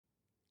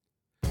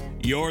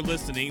You're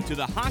listening to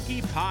the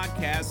Hockey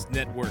Podcast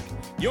Network,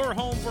 your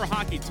home for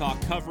hockey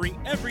talk covering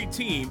every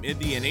team in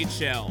the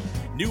NHL.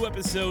 New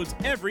episodes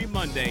every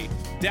Monday.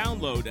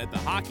 Download at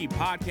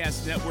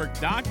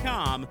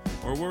thehockeypodcastnetwork.com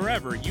or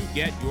wherever you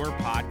get your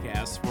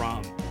podcasts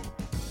from.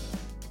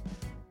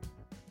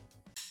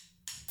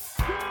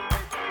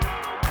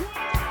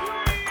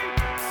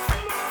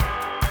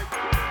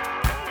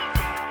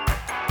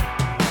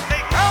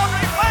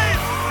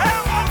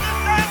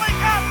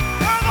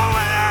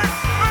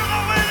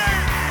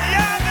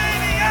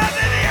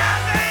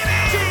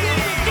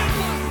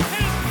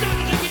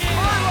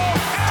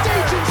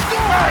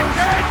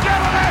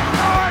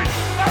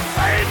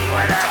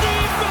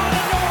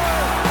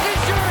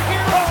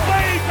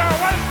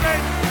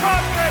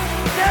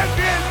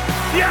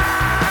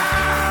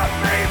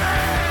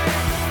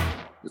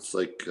 It's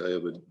like I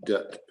have a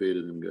debt to pay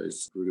to them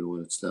guys. We're going to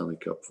win a Stanley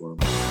Cup for them.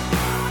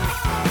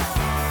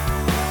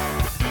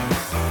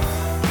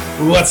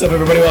 What's up,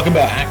 everybody? Welcome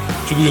back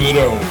to the In the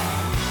Dome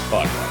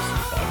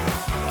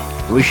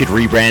podcast. We should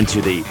rebrand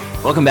to the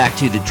welcome back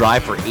to the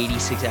drive for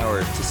 86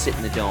 hours to sit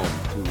in the dome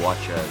to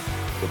watch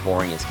the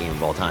boringest game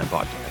of all time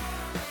podcast.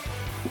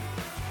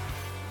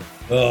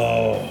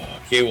 Oh,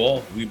 okay.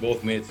 Well, we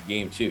both made it to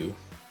game 2.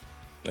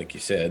 Like you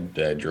said,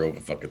 I drove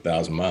a fucking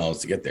 1,000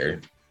 miles to get there.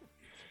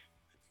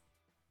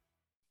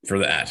 For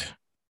that,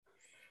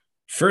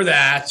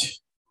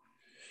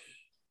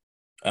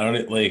 I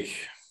don't like.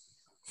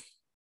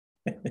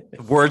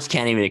 Words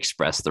can't even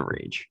express the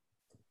rage.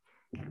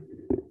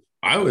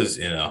 I was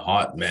in a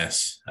hot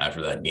mess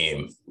after that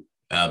game,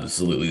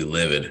 absolutely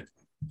livid.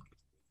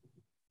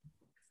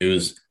 It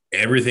was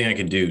everything I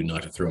could do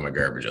not to throw my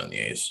garbage on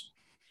the ice,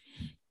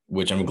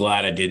 which I'm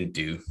glad I didn't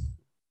do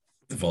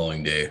the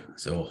following day.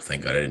 So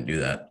thank God I didn't do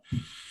that.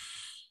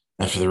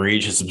 After the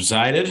rage has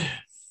subsided.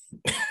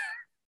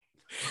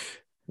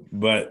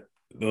 But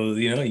those,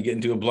 you get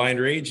into a blind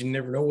rage and you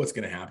never know what's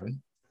going to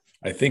happen.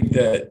 I think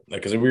that,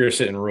 because we were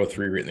sitting in row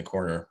 3 right in the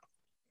corner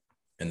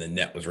and the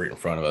net was right in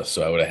front of us.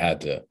 So I would have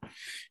had to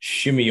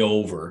shimmy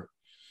over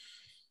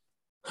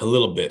a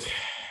little bit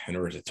in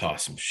order to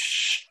toss some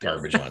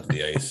garbage onto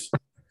the ice.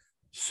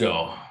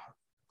 So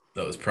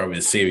that was probably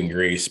the saving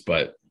grace.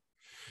 But,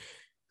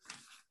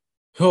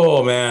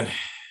 oh, man.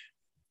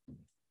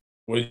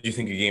 What did you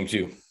think of game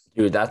 2?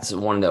 Dude, that's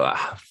one of the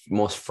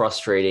most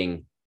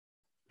frustrating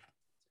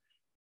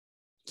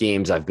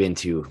games I've been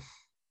to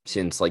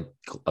since like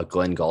a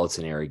Glenn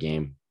Gulutzan era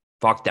game.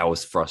 Fuck, that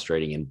was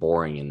frustrating and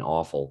boring and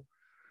awful.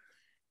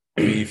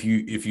 I mean,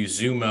 if you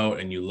zoom out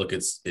and you look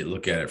at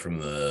it from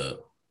the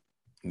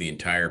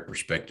entire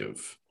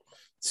perspective,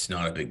 it's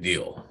not a big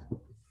deal,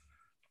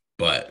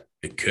 but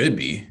it could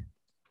be.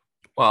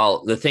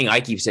 Well, the thing I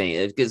keep saying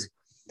is because,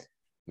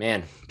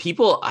 man,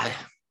 people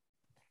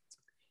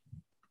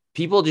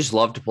just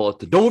love to pull up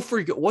the don't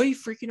freak out. What are you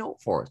freaking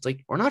out for? It's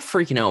like, we're not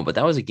freaking out, but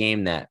that was a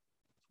game that.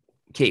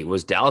 Okay,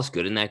 was Dallas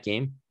good in that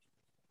game?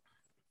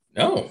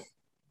 No.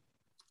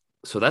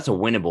 So that's a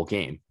winnable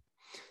game.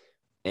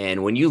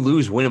 And when you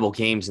lose winnable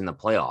games in the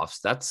playoffs,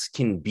 that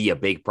can be a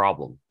big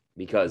problem.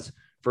 Because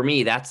for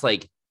me, that's a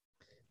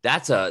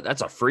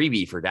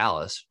freebie for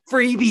Dallas.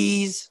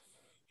 Freebies,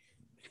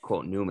 to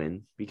quote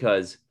Newman,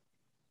 because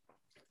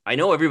I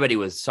know everybody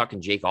was sucking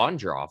Jake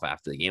Ottinger off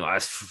after the game.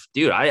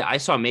 I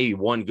saw maybe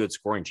one good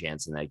scoring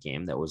chance in that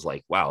game that was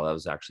like, wow, that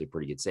was actually a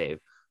pretty good save.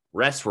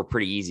 Rest were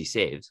pretty easy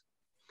saves.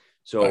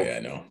 So, oh, yeah,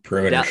 no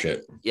perimeter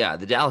shit. Yeah,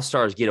 the Dallas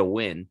Stars get a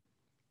win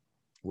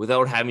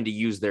without having to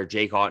use their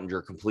Jake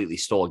Ottinger completely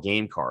stole a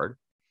game card.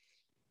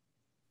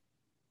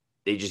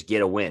 They just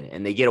get a win,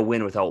 and they get a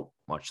win without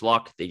much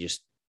luck. They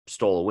just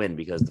stole a win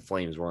because the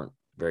Flames weren't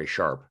very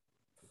sharp.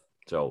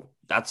 So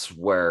that's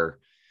where,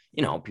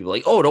 people are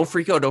like, oh, don't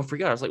freak out. Don't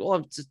freak out. I was like, well,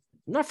 I'm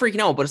not freaking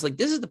out, but it's like,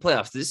 this is the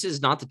playoffs. This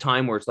is not the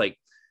time where it's like,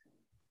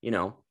 we're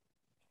going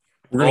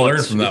to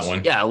learn from that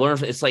one. Yeah,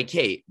 it's like,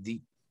 hey,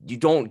 you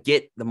don't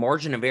get the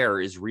margin of error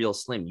is real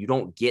slim. You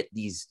don't get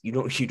these, you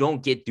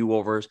don't get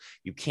do-overs.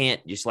 You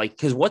can't just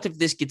because what if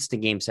this gets to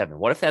game 7?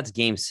 What if that's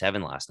game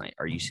 7 last night?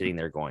 Are you sitting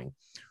there going,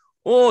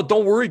 oh,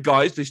 don't worry,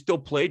 guys, they still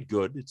played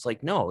good? It's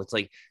like, no, it's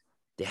like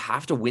they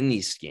have to win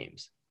these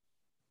games.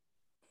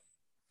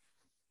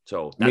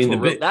 So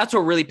that's what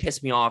really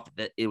pissed me off.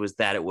 It was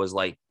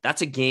like,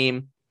 that's a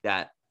game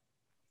that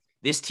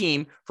this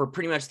team for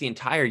pretty much the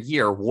entire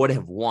year would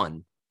have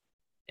won,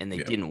 and they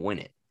didn't win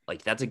it.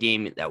 Like, that's a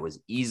game that was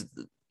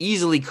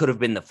easily could have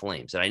been the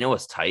Flames. And I know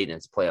it's tight and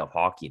it's playoff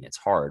hockey and it's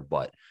hard,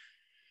 but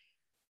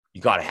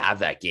you got to have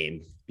that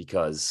game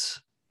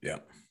because,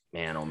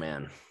 man, oh,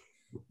 man.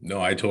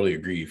 No, I totally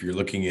agree. If you're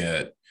looking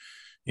at,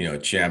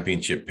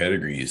 championship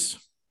pedigrees,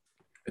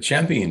 a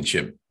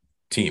championship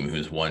team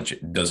who's won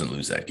doesn't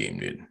lose that game,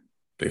 dude.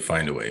 They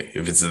find a way.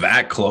 If it's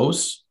that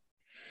close,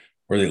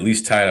 or they at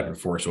least tie it up in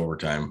forced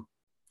overtime.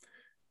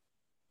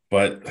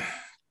 But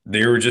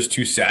they were just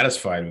too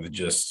satisfied with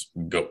just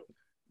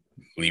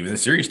leaving the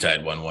series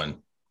tied 1-1.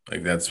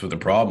 Like, that's what the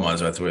problem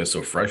was. That's why it's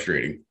so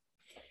frustrating.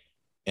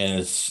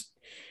 And it's,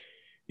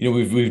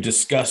 we've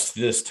discussed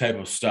this type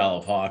of style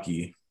of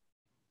hockey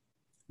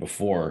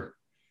before,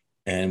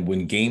 And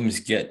when games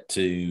get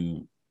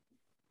to,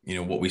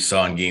 what we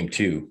saw in game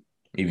 2,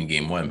 even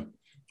game 1,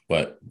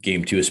 but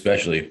game 2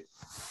 especially,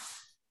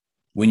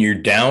 when you're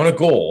down a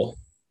goal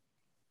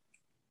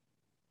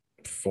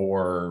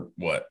for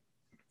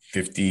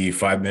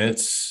 55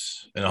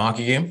 minutes in a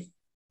hockey game,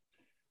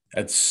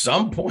 at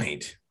some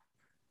point,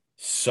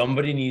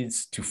 somebody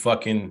needs to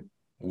fucking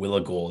will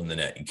a goal in the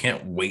net. You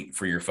can't wait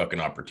for your fucking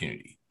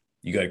opportunity.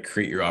 You got to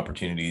create your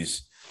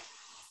opportunities,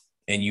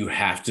 and you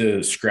have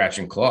to scratch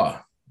and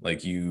claw.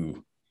 Like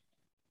you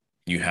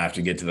have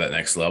to get to that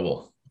next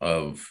level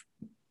of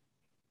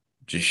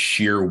just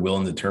sheer will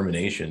and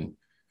determination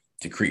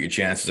to create your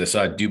chances. I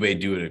saw Dubé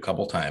do it a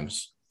couple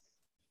times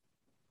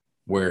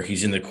where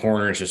he's in the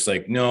corner. It's just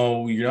like,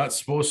 no, you're not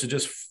supposed to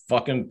just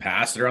fucking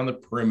pass it around the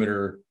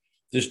perimeter.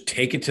 Just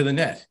take it to the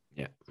net.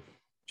 Yeah.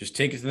 Just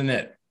take it to the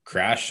net,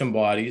 crash some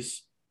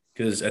bodies.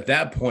 Because at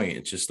that point,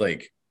 it's just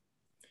like,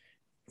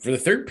 for the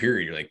third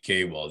period, you're like,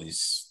 okay, well, it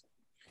was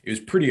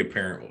pretty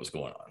apparent what was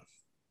going on.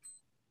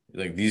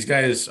 Like, these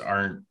guys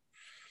aren't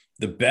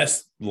the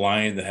best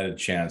line that had a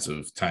chance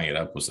of tying it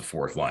up was the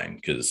fourth line,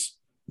 because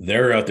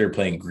they're out there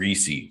playing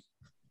greasy.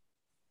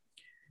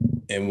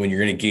 And when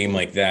you're in a game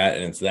like that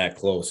and it's that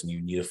close and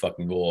you need a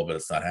fucking goal, but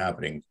it's not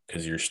happening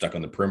because you're stuck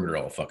on the perimeter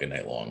all fucking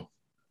night long,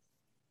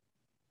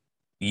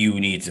 you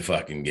need to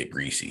fucking get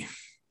greasy.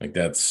 Like,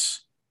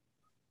 that's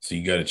so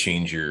you got to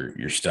change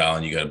your style,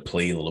 and you got to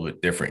play a little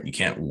bit different. You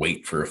can't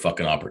wait for a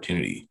fucking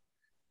opportunity.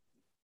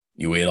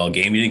 You wait all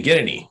game, you didn't get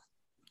any.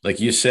 Like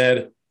you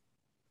said,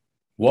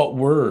 what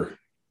were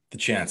the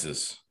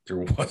chances? There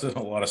wasn't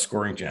a lot of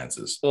scoring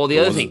chances. Well, the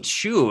other thing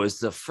too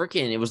was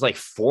it was like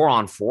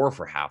 4-on-4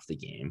 for half the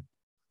game.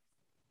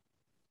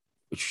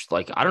 Which,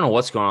 like, I don't know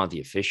what's going on with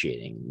the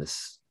officiating in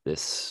this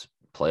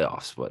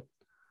playoffs, but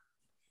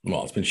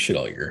it's been shit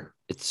all year.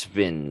 It's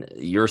been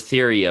your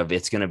theory of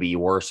it's going to be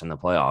worse in the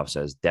playoffs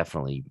has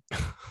definitely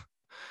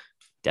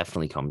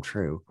come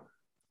true.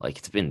 Like,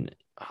 it's been,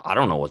 I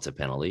don't know what's a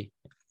penalty,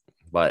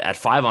 but at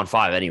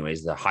 5-on-5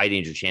 anyways, the high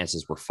danger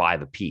chances were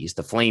 5 apiece.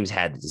 The Flames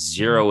had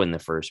 0 in the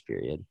first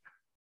period.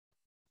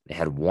 They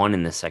had 1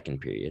 in the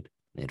second period.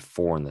 They had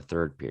 4 in the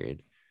third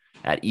period.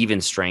 At even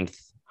strength,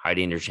 high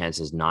danger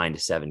chances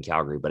 9-7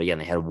 Calgary. But again,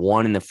 they had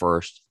 1 in the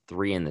first,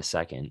 3 in the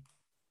second.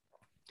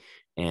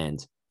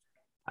 And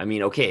I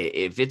mean, okay,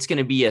 if it's going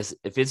to be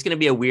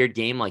a weird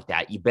game like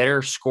that, you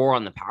better score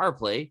on the power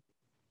play.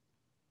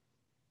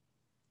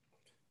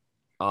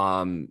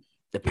 The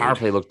power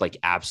play looked like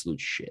absolute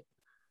shit.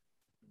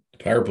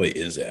 The power play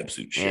is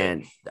absolute shit.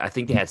 And I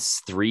think they have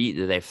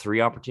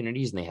 3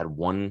 opportunities, and they had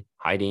 1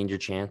 high danger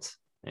chance.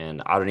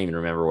 And I don't even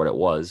remember what it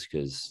was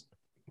because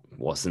it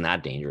wasn't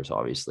that dangerous,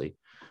 obviously.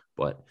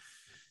 But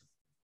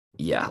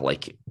yeah,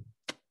 like,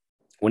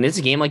 when it's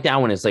a game like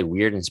that, when it's like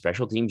weird and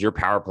special teams, your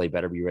power play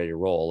better be ready to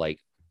roll. Like,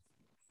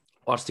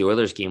 watched the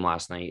Oilers game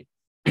last night,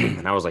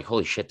 and I was like,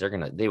 holy shit,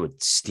 they would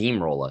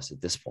steamroll us at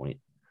this point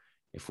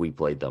if we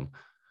played them.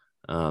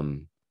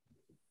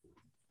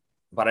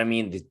 But I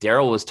mean,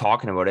 Daryl was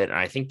talking about it, and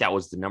I think that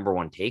was the number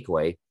one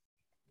takeaway,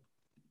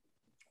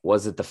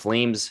 was that the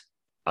Flames,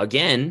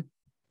 again,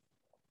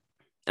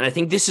 and I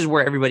think this is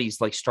where everybody's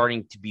like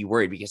starting to be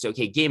worried because,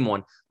 okay, game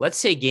 1, let's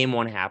say game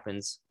 1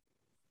 happens.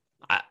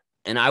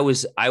 I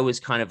was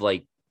kind of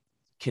like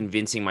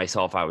convincing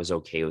myself I was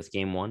okay with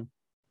game 1,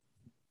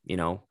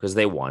 because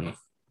they won.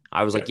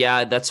 I was like,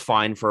 yeah, that's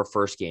fine for a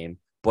first game,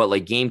 but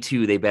like game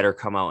 2, they better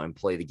come out and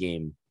play the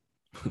game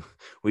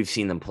we've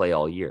seen them play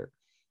all year,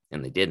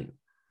 and they didn't.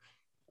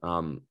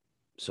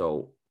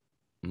 So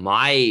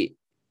my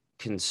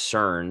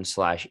concern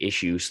 /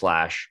 issue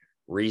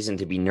 / reason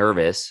to be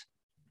nervous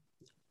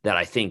that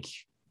I think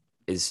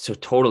is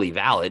totally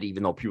valid,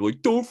 even though people are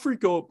like, don't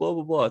freak out, blah,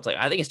 blah, blah. It's like,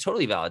 I think it's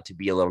totally valid to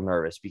be a little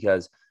nervous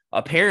because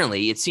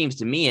apparently, it seems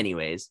to me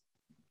anyways,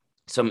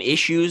 some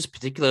issues,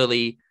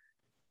 particularly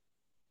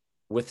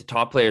with the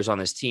top players on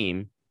this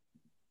team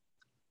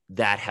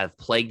that have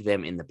plagued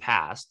them in the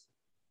past,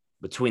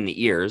 between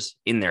the ears,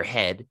 in their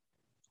head,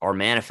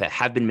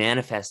 have been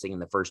manifesting in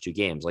the first 2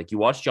 games. Like, you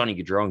watched Johnny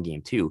Gaudreau in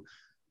game 2.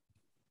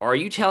 Are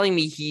you telling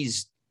me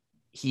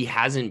he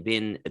hasn't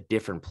been a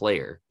different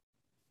player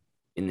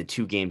in the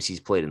 2 games he's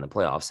played in the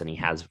playoffs than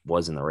he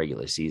was in the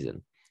regular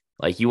season?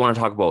 Like, you want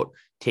to talk about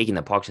taking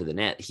the puck to the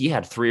net. He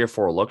had 3 or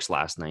 4 looks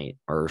the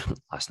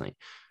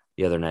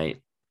other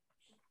night,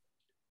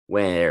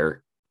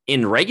 where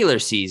in regular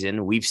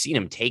season, we've seen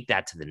him take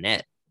that to the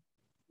net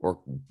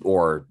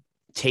or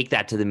take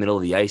that to the middle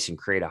of the ice and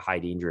create a high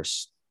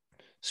dangerous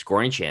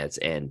scoring chance.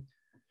 And,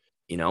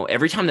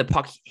 every time the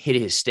puck hit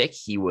his stick,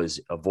 he was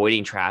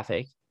avoiding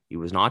traffic. He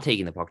was not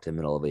taking the puck to the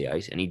middle of the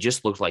ice, and he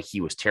just looked like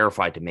he was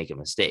terrified to make a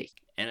mistake.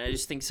 And I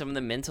just think some of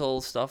the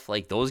mental stuff,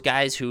 like those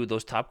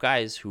top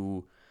guys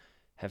who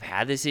have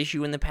had this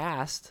issue in the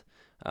past,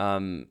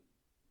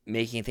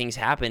 making things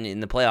happen in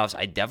the playoffs,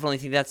 I definitely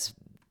think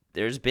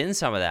there's been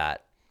some of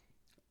that,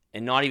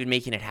 and not even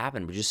making it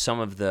happen, but just some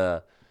of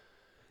the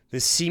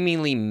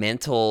seemingly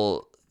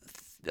mental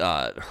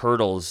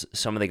hurdles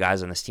some of the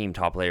guys on this team,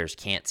 top players,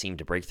 can't seem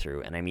to break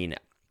through. And I mean,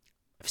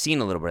 I've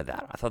seen a little bit of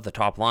that. I thought the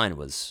top line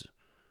was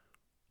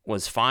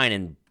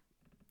fine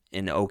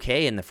and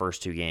okay in the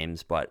first 2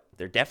 games, but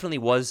there definitely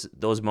was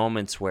those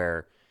moments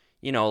where,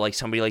 like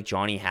somebody like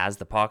Johnny has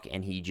the puck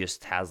and he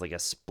just has like a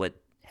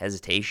split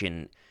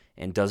hesitation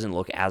and doesn't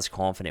look as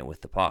confident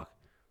with the puck.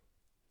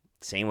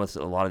 Same with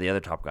a lot of the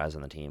other top guys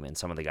on the team and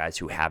some of the guys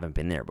who haven't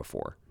been there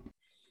before.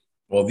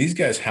 Well, these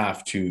guys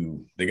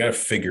they got to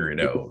figure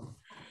it out.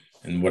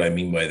 And what I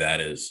mean by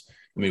that is,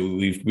 I mean,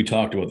 we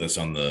talked about this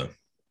on the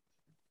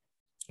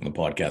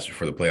podcast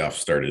before the playoffs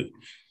started.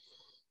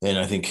 And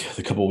I think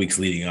a couple of weeks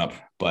leading up,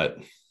 but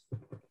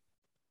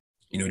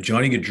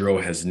Johnny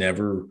Gaudreau has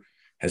never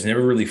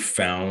really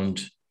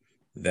found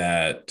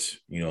that,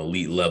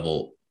 elite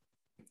level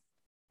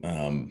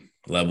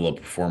of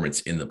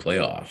performance in the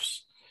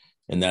playoffs.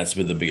 And that's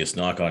been the biggest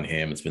knock on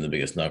him. It's been the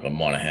biggest knock on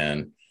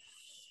Monahan.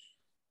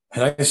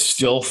 And I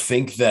still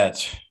think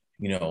that,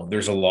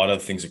 there's a lot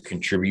of things that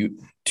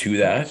contribute to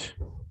that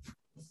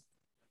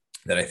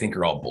I think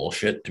are all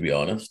bullshit, to be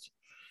honest.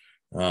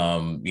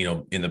 In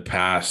the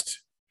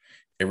past,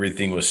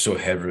 everything was so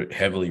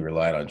heavily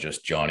relied on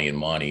just Johnny and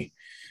Monty.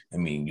 I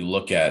mean, you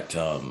look at,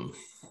 I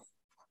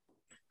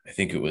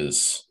think it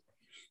was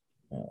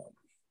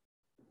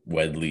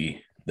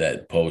Wedley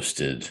that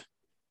posted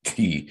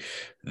the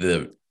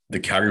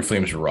Calgary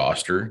Flames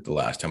roster the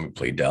last time we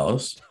played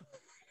Dallas.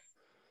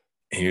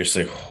 And you're just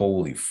like,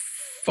 holy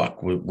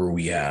fuck, were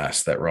we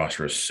ass? That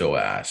roster was so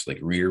ass. Like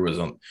Reeder was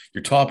on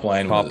your top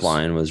line. Top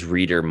line was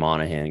Reeder,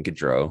 Monahan,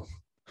 Gaudreau.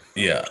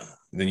 Yeah.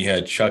 Then you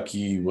had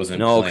Chucky wasn't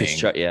no, playing.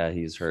 because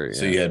he's hurt.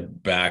 So you had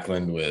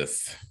Backlund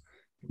with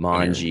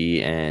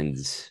Manji and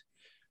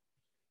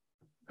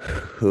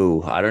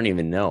who? I don't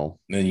even know.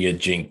 Then you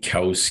had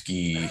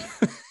Jankowski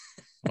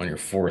on your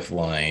fourth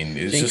line.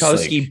 It's Jankowski,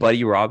 just like,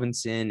 Buddy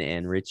Robinson,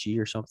 and Richie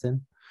or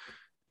something.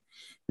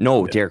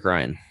 No, yeah. Derek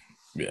Ryan.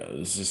 Yeah,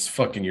 this is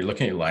fucking. You're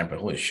looking at your line, but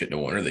holy shit, no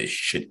wonder they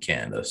shit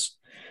canned us.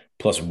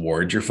 Plus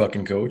Ward, your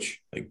fucking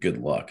coach. Like, good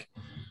luck.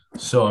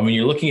 So I mean,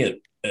 you're looking at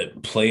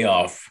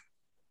playoff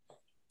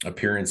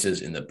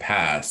appearances in the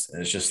past,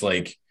 and it's just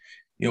like,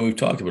 we've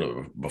talked about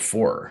it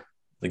before.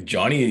 Like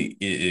Johnny,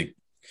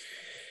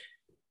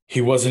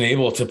 he wasn't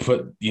able to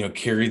put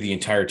carry the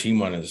entire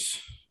team on his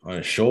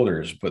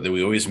shoulders, but then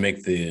we always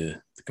make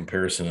the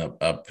comparison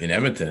up in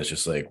Edmonton. It's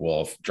just like,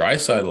 well, if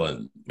Draisaitl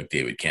and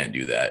McDavid can't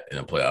do that in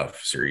a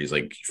playoff series,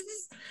 like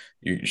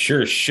you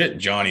sure as shit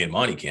Johnny and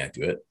Monty can't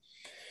do it.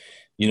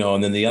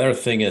 And then the other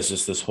thing is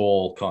just this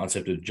whole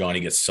concept of Johnny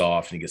gets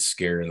soft and he gets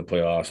scared in the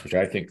playoffs, which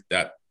I think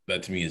that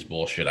to me is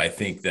bullshit. I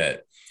think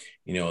that,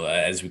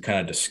 as we kind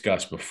of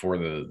discussed before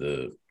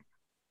the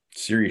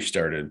series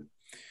started,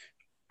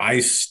 I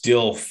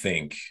still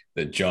think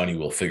that Johnny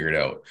will figure it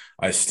out.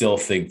 I still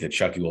think that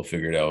Chucky will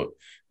figure it out.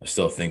 I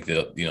still think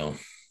that,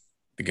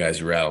 the guys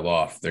who rattled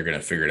off, they're going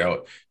to figure it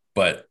out,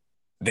 but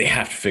they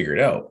have to figure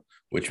it out,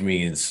 which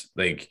means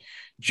like,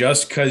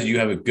 just because you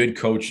have a good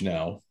coach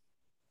now,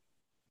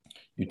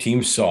 your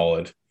team's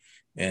solid,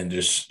 and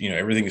just,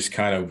 everything is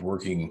kind of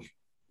working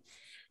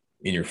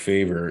in your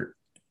favor,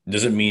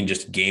 doesn't mean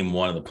just game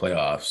 1 of the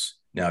playoffs.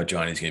 Now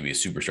Johnny's going to be a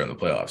superstar in the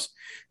playoffs.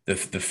 The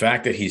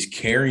fact that he's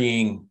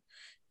carrying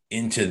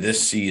into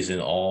this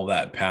season all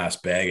that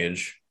past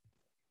baggage,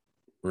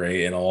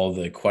 right, and all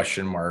the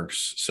question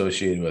marks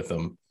associated with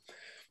him,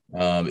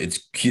 it's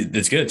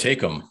going to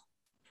take him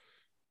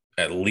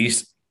at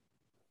least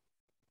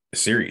a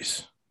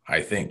series,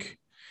 I think,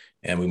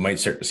 and we might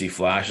start to see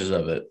flashes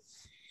of it.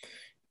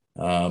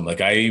 Like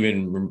I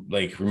even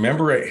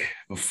remember right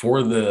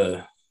before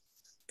the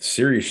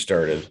series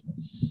started,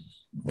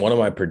 one of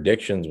my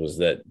predictions was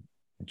that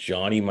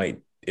Johnny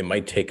might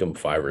take him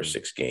 5 or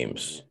 6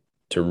 games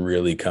to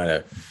really kind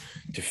of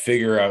to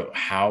figure out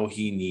how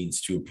he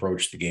needs to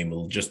approach the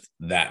game just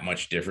that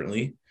much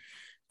differently.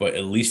 But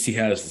at least he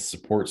has the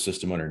support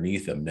system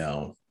underneath him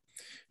now.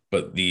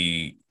 But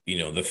the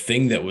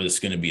thing that was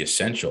going to be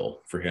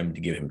essential for him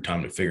to give him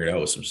time to figure it out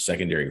was some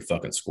secondary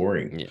fucking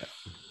scoring. Yeah.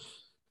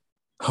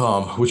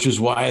 Which is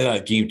why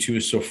that game 2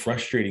 is so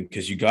frustrating,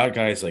 because you got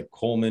guys like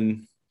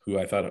Coleman, who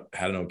I thought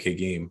had an okay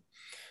game,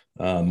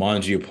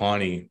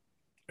 Mangiapane,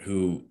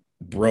 who,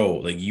 bro,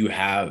 like you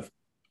have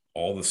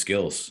all the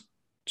skills.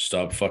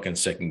 Stop fucking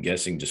second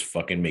guessing. Just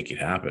fucking make it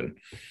happen.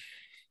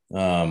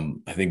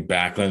 I think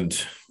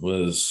Backlund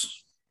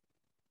was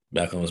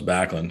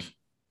Backlund.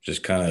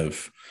 Just kind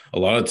of a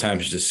lot of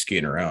times just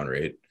skating around,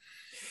 right?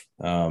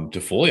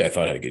 Toffoli, I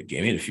thought had a good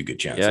game. He had a few good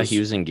chances. Yeah, he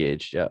was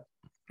engaged. Yeah.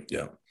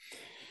 Yeah.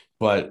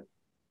 But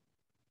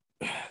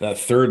that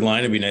third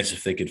line would be nice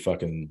if they could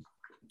fucking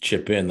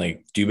chip in.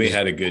 Like Dubé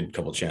had a good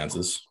couple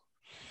chances.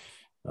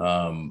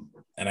 And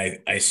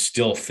I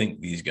still think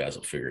these guys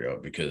will figure it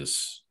out,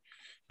 because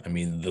I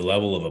mean, the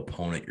level of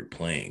opponent you're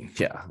playing,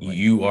 yeah,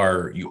 you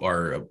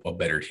are a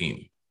better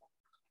team.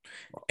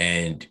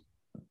 And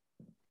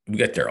we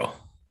got Daryl.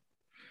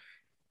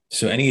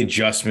 So any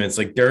adjustments,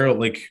 like Daryl,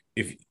 like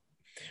if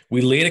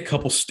we laid a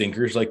couple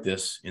stinkers like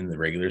this in the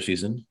regular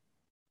season,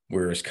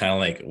 where it's kind of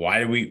like,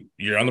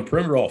 you're on the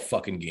perimeter all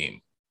fucking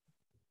game.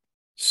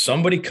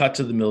 Somebody cut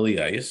to the middle of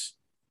the ice,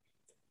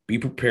 Be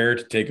prepared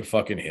to take a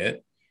fucking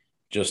hit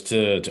just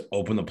to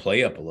open the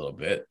play up a little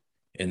bit,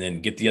 and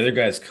then get the other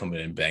guys coming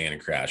in, banging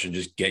and crash, and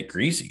just get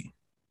greasy.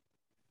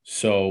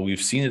 So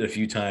we've seen it a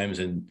few times,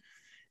 and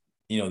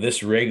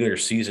this regular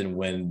season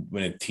when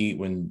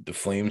the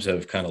Flames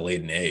have kind of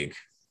laid an egg,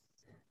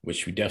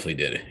 which we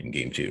definitely did in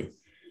game 2,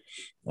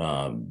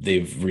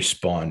 they've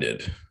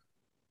responded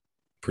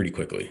pretty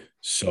quickly.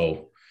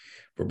 So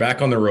we're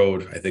back on the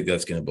road. I think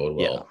that's going to bode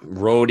well. Yeah,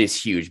 road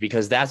is huge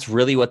because that's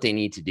really what they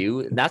need to do.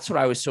 And that's what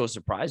I was so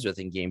surprised with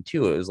in game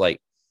 2. It was like,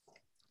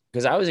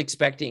 because I was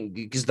expecting,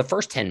 because the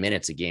first 10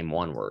 minutes of game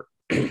 1 were,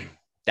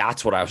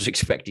 that's what I was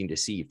expecting to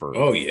see for.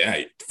 Oh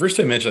yeah. First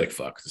 10 minutes, like,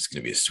 fuck, this is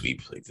going to be a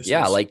sweep. Like this.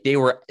 Yeah. Like it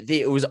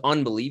was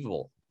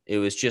unbelievable. It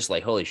was just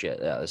like, holy shit.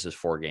 Yeah, this is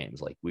 4 games.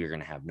 Like we're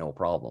going to have no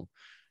problem.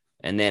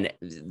 And then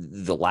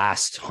the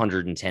last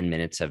 110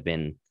 minutes have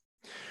been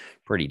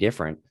pretty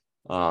different.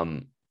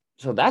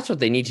 So that's what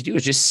they need to do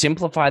is just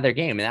simplify their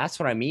game. And that's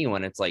what I mean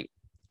when it's like,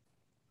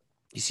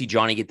 you see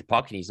Johnny get the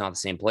puck and he's not the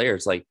same player.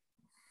 It's like,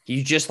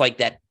 he's just like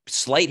that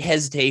slight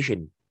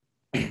hesitation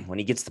when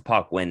he gets the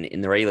puck, when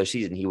in the regular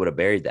season, he would have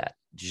buried that.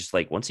 Just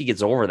like once he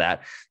gets over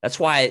that, that's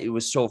why it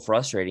was so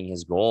frustrating.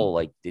 His goal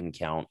like didn't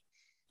count.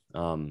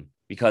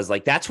 Because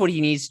like, that's what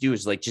he needs to do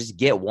is like, just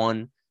get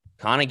one,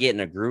 kind of get in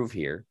a groove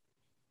here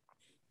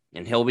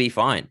and he'll be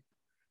fine.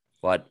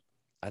 But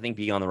I think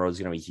being on the road is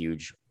going to be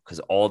huge because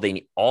all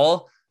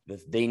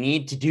they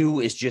need to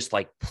do is just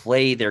like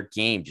play their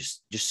game.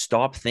 Just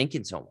stop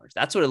thinking so much.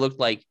 That's what it looked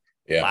like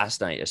last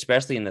night,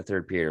 especially in the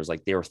third period. It was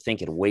like they were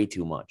thinking way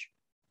too much.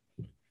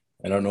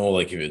 I don't know,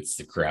 like if it's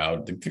the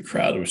crowd. The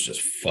crowd was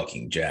just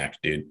fucking jacked,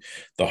 dude.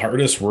 The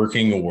hardest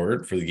working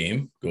award for the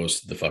game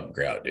goes to the fucking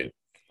crowd, dude.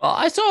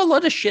 I saw a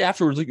lot of shit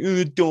afterwards, like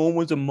the dome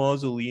was a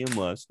mausoleum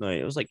last night.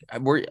 It was like I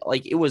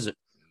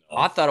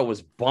thought it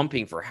was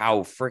bumping for how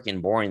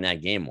freaking boring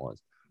that game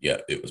was. Yeah,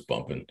 it was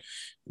bumping.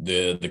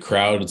 The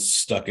crowd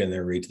stuck in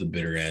there right to the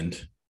bitter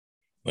end.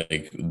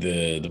 Like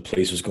the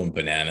place was going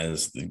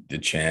bananas. The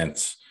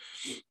chants,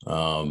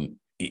 the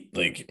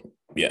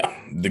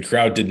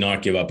crowd did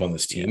not give up on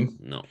this team.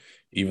 No,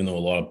 even though a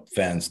lot of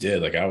fans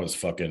did. Like I was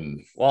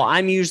fucking. Well,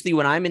 I'm usually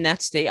when I'm in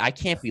that state, I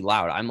can't be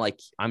loud.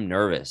 I'm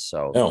nervous.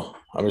 So no,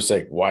 I was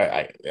like,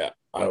 why?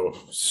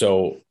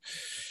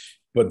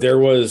 But there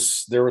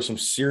was some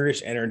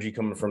serious energy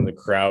coming from the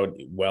crowd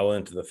well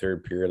into the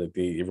third period. Like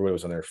everybody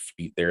was on their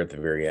feet there at the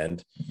very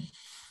end.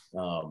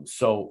 And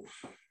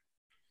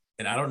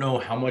I don't know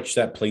how much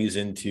that plays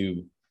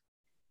into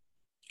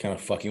kind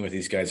of fucking with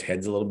these guys'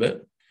 heads a little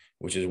bit,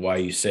 which is why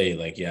you say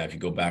like, yeah, if you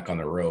go back on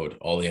the road,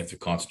 all they have to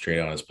concentrate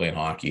on is playing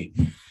hockey.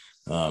 You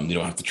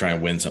don't have to try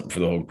and win something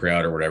for the whole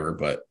crowd or whatever,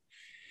 but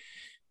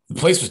the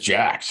place was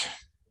jacked.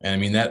 And I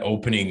mean, that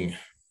opening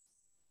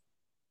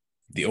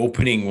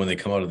when they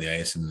come out of the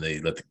ice and they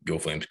let the Go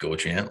Flames go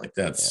chant, like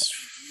that's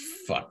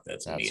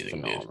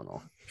amazing, phenomenal.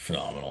 Dude.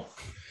 Phenomenal.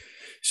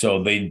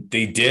 So they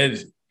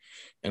did.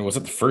 And was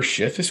it the first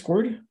shift they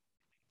scored? It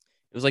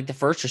was like the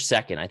first or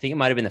second. I think it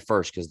might've been the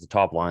first because the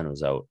top line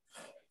was out.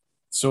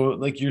 So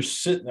like I'm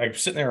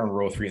sitting there on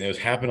row 3 and it was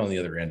happening on the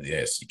other end of the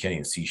ice. You can't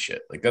even see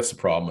shit. Like that's the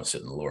problem with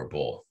sitting in the lower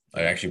bowl.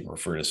 I actually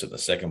prefer to sit in the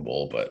second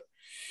bowl, but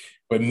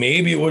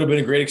maybe it would have been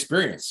a great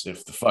experience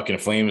if the fucking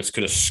Flames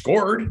could have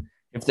scored.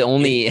 If the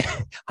only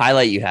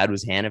highlight you had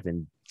was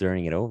Hanifin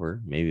turning it over,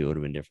 maybe it would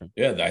have been different.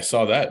 Yeah, I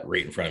saw that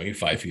right in front of me,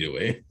 5 feet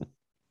away.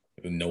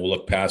 No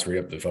look pass right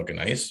up the fucking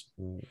ice.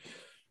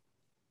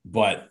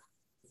 But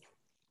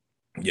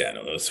yeah,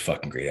 no, that was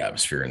fucking great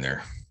atmosphere in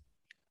there.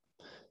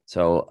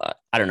 So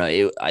I don't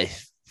know.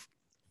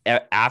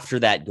 After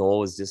that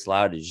goal was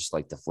disallowed, it's just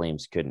like the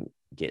Flames couldn't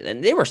get,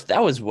 and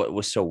that was what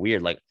was so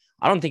weird. Like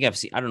I don't know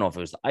if it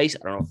was the ice.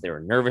 I don't know if they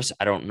were nervous.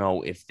 I don't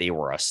know if they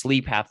were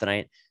asleep half the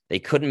night. They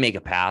couldn't make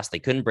a pass. They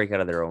couldn't break out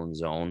of their own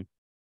zone.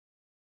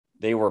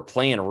 They were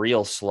playing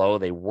real slow.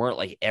 They weren't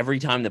like every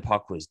time the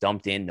puck was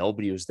dumped in,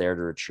 nobody was there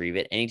to retrieve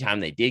it.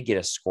 Anytime they did get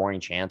a scoring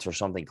chance or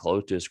something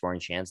close to a scoring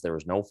chance, there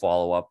was no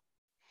follow-up.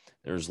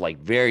 There was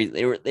like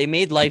they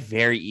made life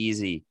very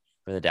easy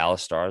for the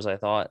Dallas Stars, I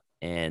thought.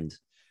 And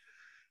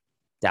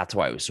that's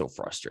why it was so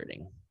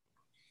frustrating.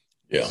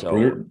 Yeah.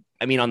 So,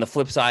 I mean, on the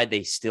flip side,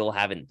 they still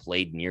haven't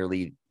played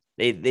nearly.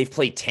 They've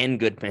played 10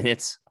 good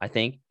minutes, I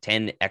think,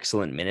 10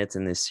 excellent minutes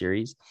in this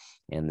series,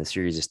 and the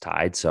series is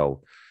tied.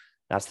 So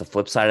that's the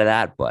flip side of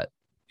that. But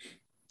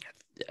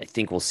I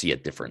think we'll see a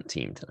different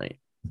team tonight.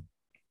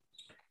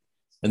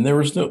 And there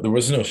was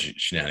no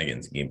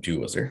shenanigans in game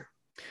 2, was there?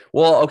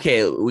 Well,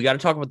 okay, we got to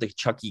talk about the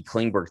Chucky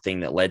Klingberg thing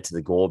that led to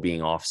the goal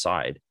being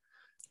offside.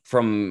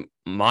 From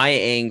my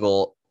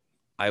angle,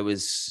 I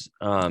was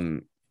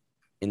in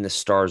the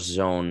Stars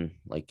zone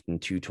like in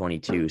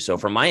 222. So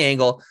from my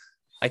angle,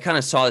 I kind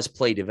of saw this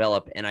play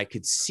develop, and I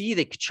could see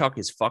that Tkachuk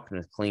is fucking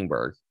with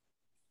Klingberg,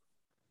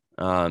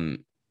 and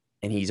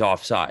he's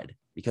offside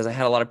because I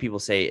had a lot of people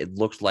say it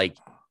looked like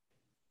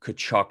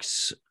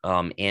Tkachuk's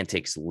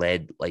antics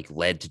led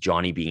to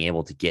Johnny being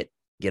able to get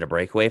a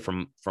breakaway.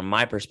 From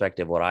my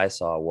perspective, what I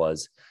saw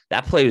was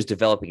that play was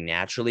developing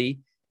naturally,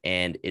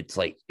 and it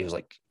was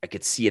like I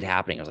could see it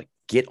happening. I was like,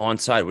 get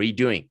onside. What are you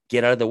doing?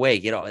 Get out of the way.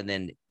 Get out. And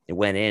then it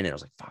went in, and I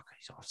was like, fuck,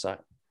 he's offside.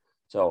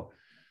 So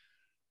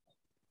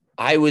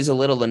I was a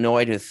little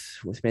annoyed with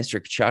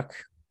Mr. Tkachuk.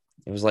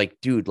 It was like,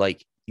 dude,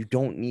 like, you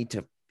don't need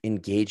to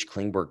engage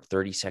Klingberg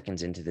 30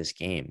 seconds into this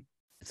game.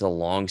 It's a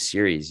long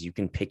series. You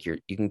can pick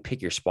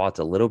your spots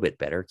a little bit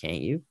better,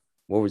 can't you?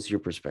 What was your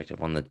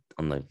perspective on the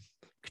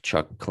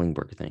Tkachuk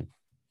Klingberg thing?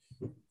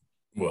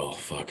 Well,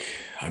 fuck.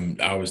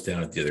 I was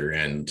down at the other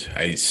end.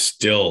 I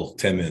still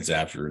 10 minutes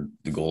after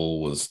the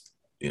goal was,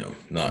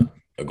 not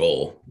a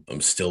goal.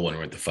 I'm still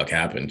wondering what the fuck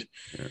happened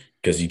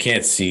because you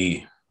can't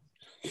see.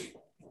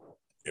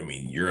 I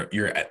mean,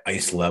 you're at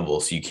ice level,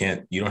 so you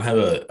don't have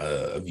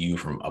a view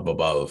from up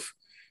above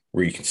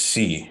where you can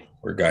see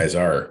where guys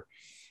are.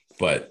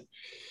 But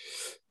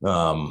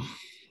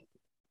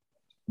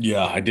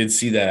yeah, I did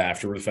see that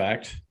after the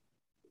fact,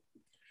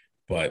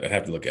 but I'd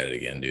have to look at it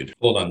again, dude.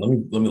 Hold on,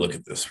 let me look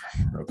at this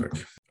real quick.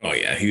 Oh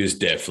yeah, he was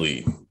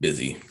definitely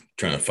busy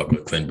trying to fuck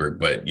with Klingberg,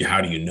 but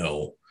how do you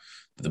know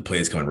that the play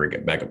is coming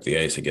right back up the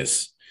ice? I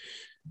guess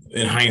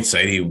in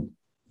hindsight, he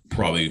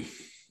probably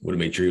would have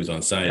made sure he was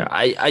on side. Yeah,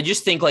 I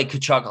just think like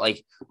Tkachuk,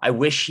 like I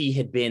wish he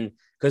had been,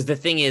 because the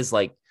thing is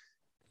like,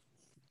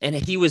 and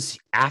he was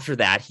after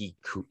that he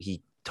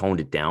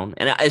toned it down,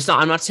 and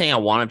I'm not saying I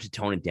want him to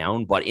tone it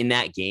down, but in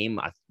that game,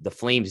 the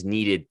Flames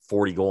needed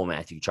 40-goal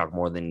Matthew Tkachuk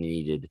more than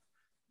needed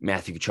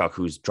Matthew Tkachuk,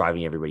 who's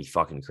driving everybody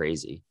fucking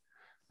crazy.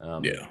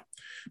 Yeah,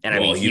 and I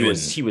mean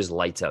he was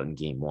lights out in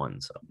game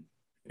one. So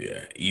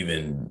yeah,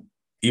 even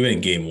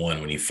in game one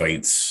when he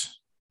fights,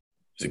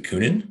 is it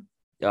Kunin?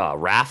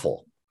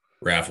 Raffle,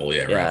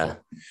 yeah. Raffle.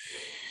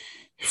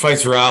 He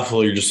fights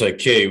Raffle. You're just like,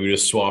 okay, we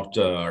just swapped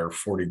our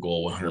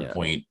 40-goal,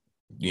 100-point.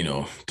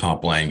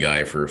 Top line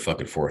guy for a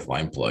fucking fourth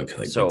line plug.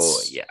 Like, so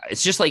yeah,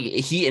 it's just like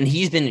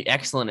he's been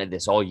excellent at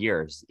this all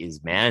year,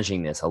 is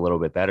managing this a little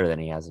bit better than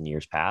he has in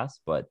years past,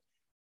 but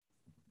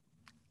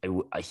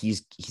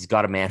he's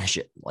got to manage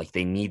it. Like,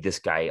 they need this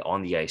guy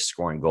on the ice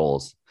scoring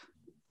goals.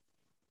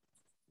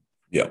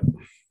 Yeah.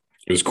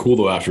 It was cool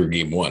though after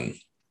game one,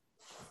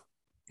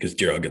 because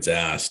Daryl gets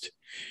asked,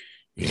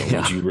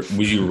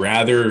 would you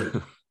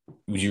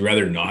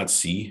rather not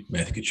see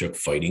Matthew Tkachuk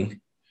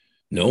fighting?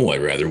 No, I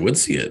rather would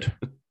see it.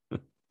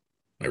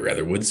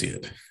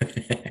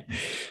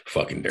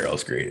 Fucking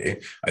Daryl's great, eh?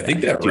 I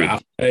think that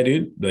Raffle guy,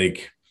 dude,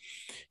 like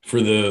for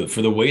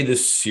the way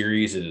this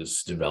series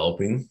is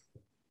developing,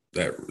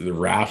 that the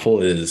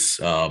Raffle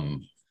is I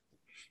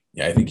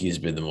think he's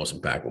been the most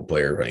impactful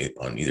player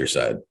on either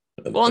side.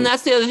 Well, and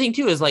that's the other thing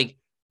too, is like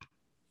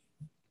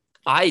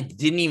I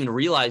didn't even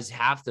realize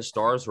half the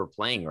stars were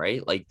playing,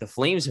 right? Like the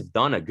Flames have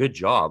done a good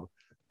job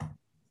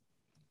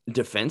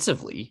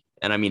defensively.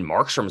 And I mean,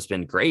 Markstrom's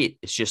been great.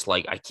 It's just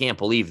like, I can't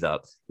believe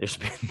there's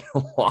been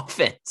no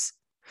offense.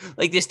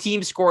 Like, this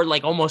team scored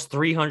like almost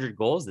 300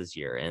 goals this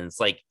year. And it's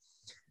like,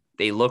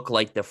 they look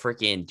like the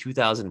freaking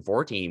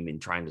 2004 team in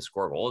trying to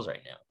score goals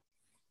right now.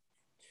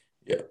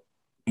 Yeah.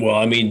 Well,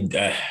 I mean,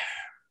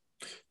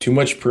 too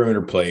much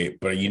perimeter play,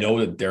 but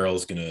that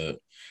Daryl's going to,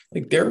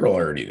 like, Daryl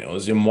already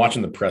knows. I'm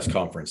watching the press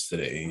conference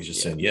today. He's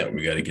just saying,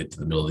 we got to get to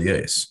the middle of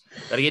the ice.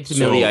 Got to get to the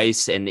middle of the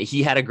ice. And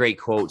he had a great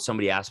quote.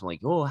 Somebody asked him, like,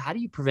 oh, how do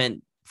you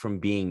prevent from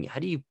being,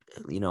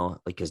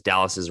 like, because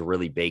Dallas is a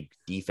really big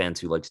defense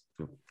who likes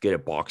good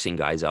at boxing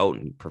guys out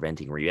and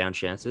preventing rebound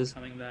chances.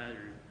 Coming that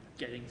or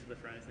getting to the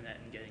front of the net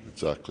and getting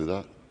exactly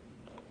that.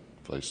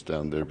 If I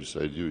stand there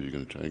beside you, you're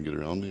going to try and get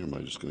around me, or am I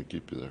just going to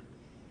keep you there?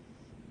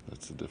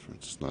 That's the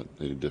difference. It's not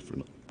any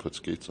different. Put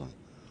skates on.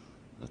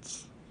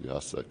 You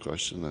ask that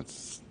question.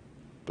 That's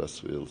the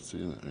best way of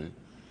seeing it, right?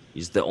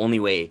 He's the only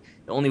way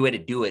to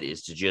do it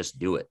is to just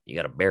do it. You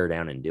got to bear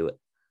down and do it.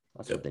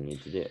 That's what they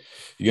need to do.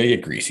 You got to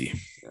get greasy.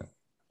 Yeah.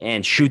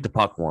 And shoot the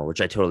puck more, which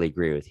I totally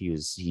agree with.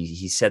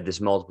 He said this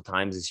multiple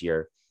times this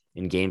year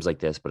in games like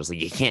this, but it's like,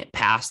 you can't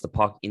pass the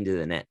puck into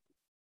the net.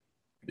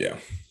 Yeah.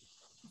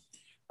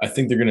 I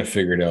think they're going to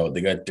figure it out. They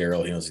got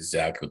Daryl. He knows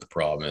exactly what the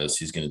problem is.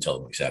 He's going to tell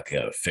them exactly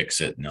how to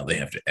fix it. Now they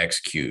have to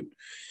execute.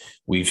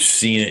 We've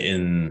seen it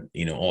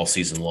in, all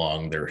season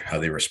long, how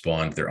they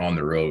respond. They're on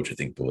the road, which I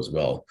think goes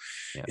well.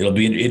 Yeah. It'll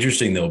be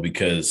interesting though,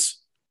 because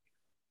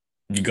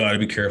you got to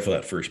be careful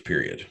that first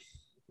period.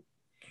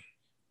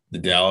 The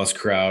Dallas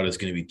crowd is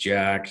going to be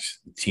jacked.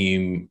 The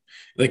team,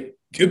 like,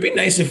 it would be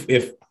nice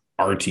if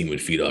our team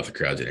would feed off the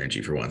crowd's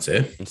energy for once,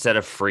 eh? Instead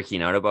of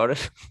freaking out about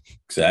it.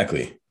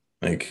 Exactly.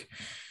 Like,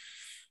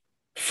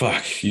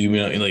 fuck,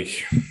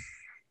 like,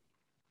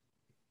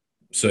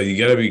 so you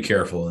got to be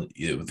careful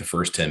with the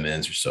first 10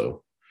 minutes or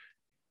so.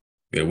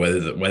 You got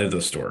to weather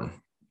the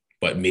storm,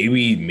 but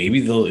maybe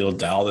it'll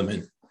dial them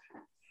in.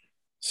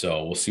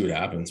 So we'll see what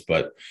happens.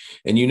 But,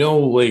 and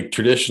like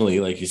traditionally,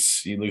 like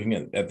you're looking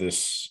at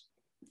this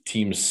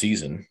team's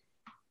season,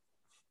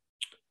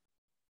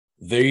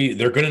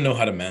 they're going to know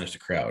how to manage the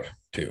crowd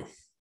too,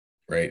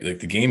 right? Like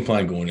the game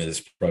plan going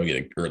is probably get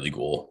an early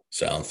goal,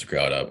 silence the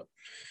crowd up,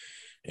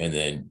 and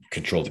then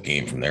control the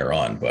game from there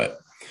on. But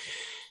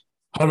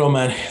I don't know,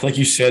 man. Like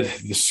you said,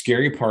 the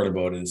scary part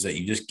about it is that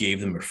you just gave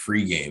them a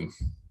free game.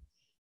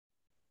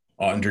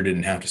 Andre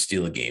didn't have to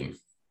steal a game.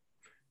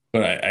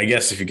 But I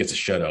guess if he gets a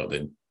shutout,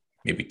 then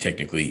maybe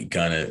technically he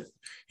kind of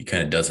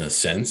does in a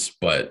sense.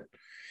 But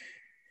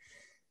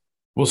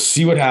we'll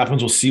see what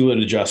happens. We'll see what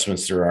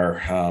adjustments there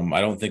are. I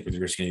don't think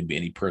there's going to be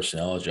any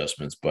personnel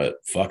adjustments, but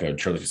fuck, I'd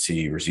try to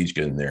see Rosichka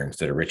in there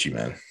instead of Richie,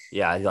 man.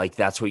 Yeah, like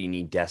that's what you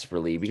need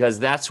desperately, because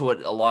that's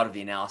what a lot of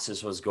the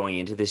analysis was going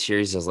into this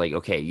series. Is like,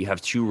 okay, you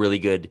have two really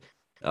good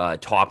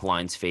top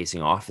lines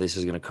facing off. This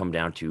is going to come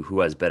down to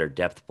who has better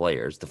depth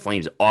players. The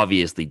Flames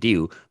obviously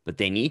do, but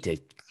they need to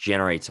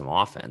generate some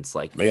offense.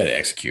 Like, they got to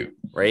execute,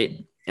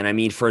 right? And I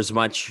mean, for as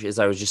much as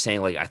I was just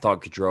saying, like, I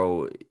thought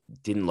Gaudreau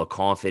didn't look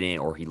confident,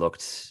 or he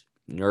looked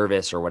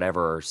nervous or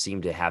whatever, or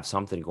seemed to have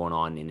something going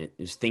on and it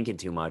was thinking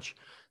too much.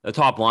 The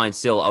top line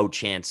still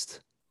outchanced.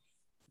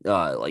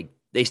 Like,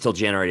 they still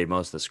generated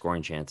most of the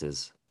scoring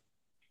chances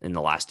in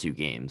the last two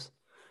games.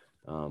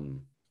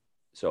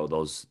 So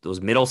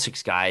those middle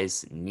six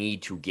guys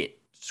need to get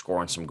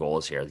scoring some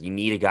goals here. You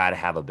need a guy to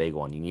have a big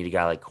one. You need a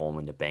guy like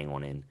Coleman to bang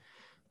one in.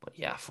 But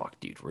yeah, fuck,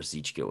 dude,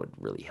 Rosichka would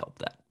really help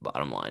that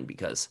bottom line,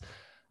 because,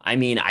 I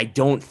mean, I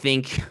don't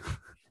think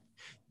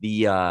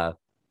you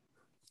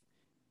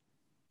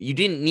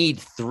didn't need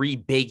three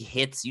big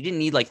hits. You didn't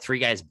need like three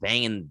guys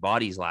banging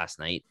bodies last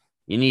night.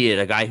 You needed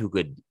a guy who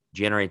could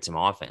generate some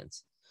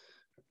offense.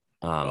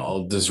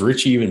 Does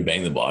Richie even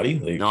bang the body?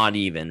 Like, not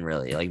even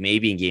really. Like,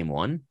 maybe in game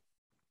one.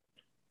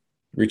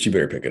 Richie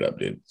better pick it up,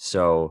 dude.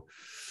 So,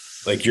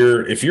 like,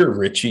 if you're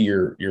Richie,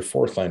 your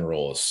fourth line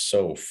role is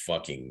so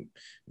fucking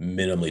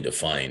minimally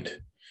defined.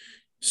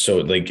 So,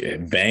 like,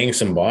 bang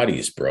some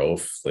bodies, bro.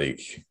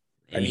 Like,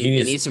 and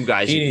he needs some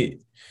guys. He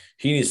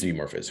needs to be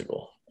more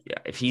physical. Yeah,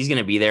 if he's going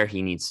to be there,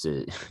 he needs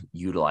to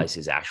utilize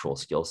his actual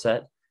skill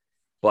set.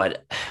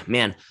 But,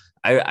 man,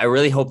 I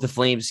really hope the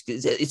Flames –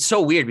 it's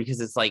so weird, because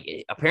it's like,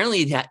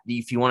 apparently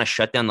if you want to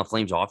shut down the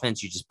Flames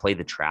offense, you just play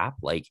the trap.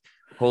 Like,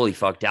 holy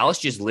fuck, Dallas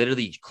just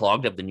literally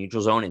clogged up the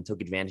neutral zone and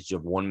took advantage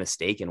of one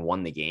mistake and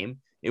won the game.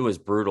 It was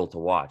brutal to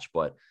watch,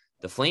 but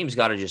the Flames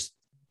got to just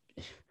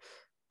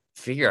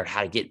figure out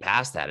how to get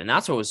past that. And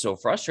that's what was so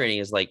frustrating,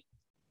 is like,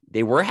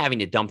 they were having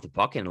to dump the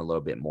puck in a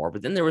little bit more,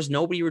 but then there was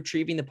nobody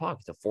retrieving the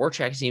puck. The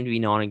forecheck seemed to be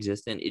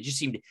non-existent. It just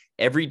seemed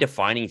every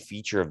defining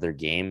feature of their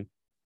game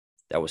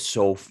that was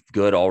so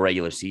good all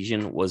regular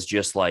season was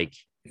just like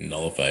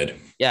nullified.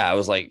 Yeah, I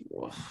was like,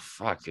 oh,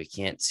 fuck, I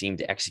can't seem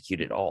to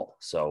execute it all.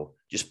 So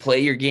just play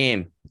your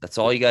game. That's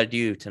all you got to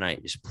do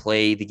tonight. Just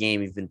play the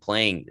game you've been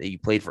playing, that you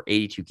played for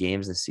 82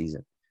 games this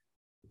season.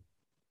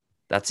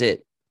 That's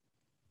it.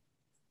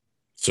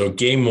 So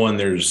game one,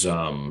 there's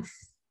some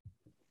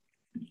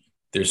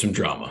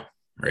drama,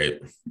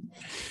 right?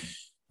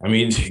 I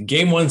mean,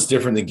 game one's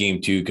different than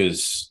game two,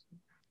 because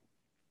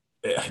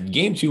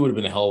game two would have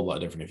been a hell of a lot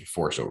different if you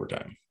forced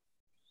overtime.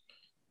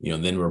 You know,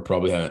 then we're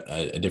probably having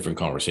a different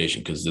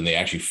conversation, because then they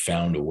actually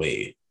found a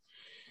way.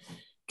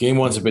 Game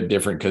one's a bit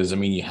different because, I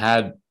mean, you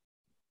had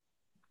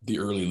the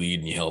early lead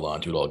and you held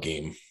on to it all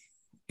game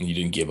and you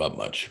didn't give up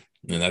much.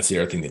 And that's the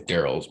other thing that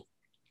Daryl's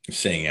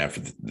saying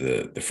after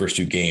the first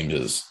two games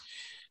is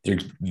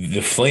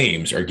the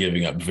Flames are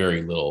giving up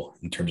very little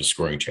in terms of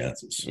scoring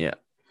chances. Yeah.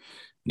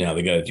 Now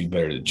they got to do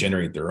better to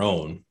generate their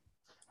own,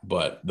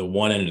 but the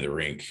one end of the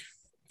rink,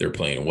 they're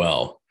playing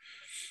well.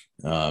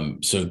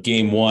 So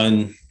game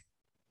one,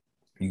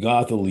 you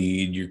got the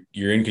lead.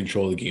 You're in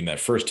control of the game. That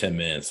first 10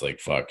 minutes, like,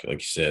 fuck, like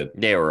you said,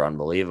 they were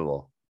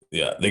unbelievable.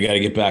 Yeah, they got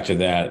to get back to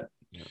that.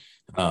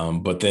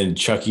 But then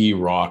Chucky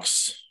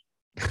rocks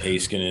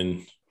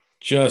Heiskanen.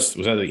 Was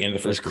that at the end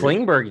of the first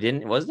period?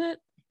 Klingberg, wasn't it?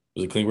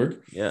 Was it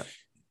Klingberg? Yeah.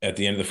 At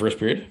the end of the first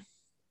period?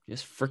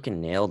 Just freaking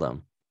nailed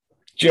him.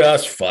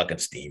 Just fucking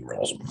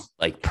steamrolls him.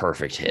 Like,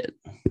 perfect hit.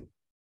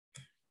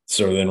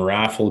 So then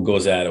Raffle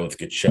goes at it with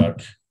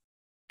Tkachuk.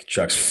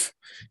 Tkachuk's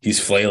he's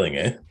flailing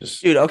it.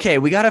 Dude, okay,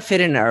 we got to fit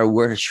in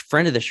our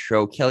friend of the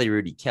show, Kelly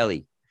Rudy.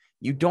 Kelly,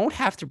 you don't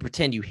have to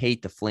pretend you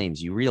hate the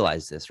Flames. You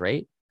realize this,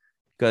 right?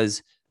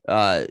 Because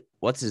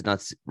what's his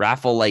nuts?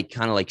 Raffle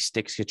kind of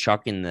sticks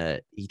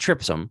Tkachuk he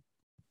trips him.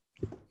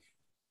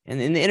 And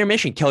in the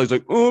intermission, Kelly's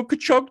like, oh,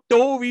 Tkachuk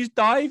dove. He's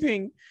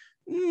diving.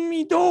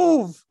 He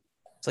dove.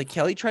 It's like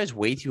Kelly tries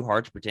way too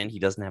hard to pretend he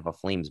doesn't have a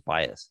Flames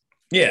bias.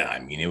 Yeah, I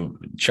mean,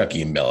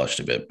 Chucky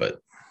embellished a bit, but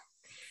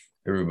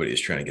everybody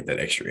is trying to get that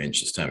extra inch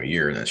this time of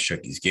year, and that's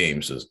Chucky's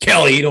game. So,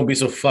 Kelly, don't be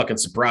so fucking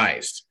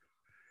surprised.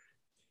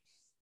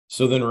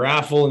 So then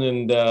Raffle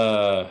and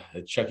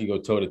Chucky go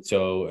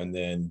toe-to-toe, and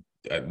then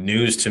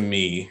news to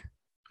me,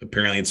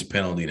 apparently it's a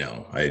penalty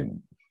now.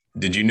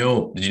 Did you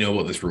know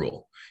about this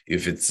rule?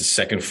 If it's the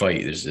second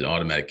fight, there's an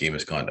automatic game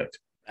misconduct.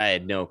 I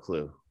had no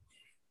clue.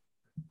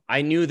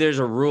 I knew there's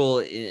a rule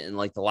in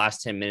the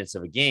last 10 minutes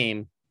of a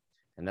game,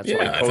 and that's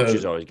why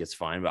coaches always gets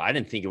fined. But I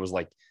didn't think it was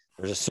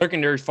there's a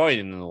secondary fight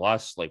in the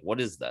last,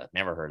 what is that?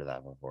 Never heard of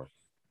that before.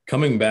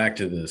 Coming back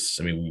to this,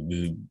 I mean,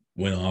 we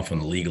went off on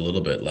the league a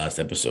little bit last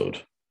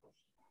episode.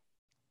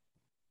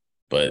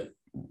 But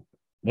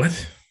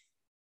what?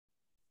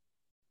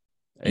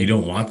 You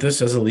don't want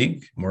this as a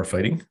league? More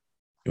fighting?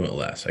 You want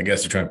less? I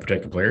guess they're trying to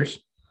protect the players.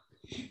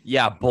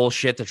 Yeah,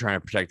 bullshit. They're trying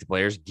to protect the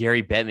players.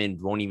 Gary Bettman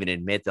won't even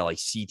admit that like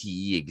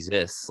CTE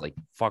exists. Like,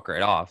 fuck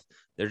right off.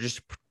 They're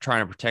just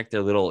trying to protect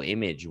their little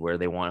image where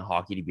they want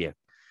hockey to be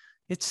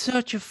it's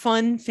such a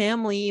fun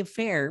family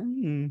affair.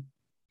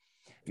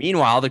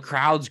 Meanwhile, the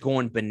crowd's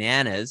going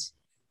bananas.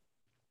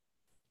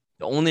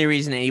 The only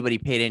reason anybody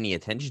paid any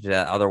attention to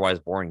that otherwise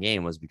boring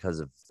game was because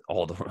of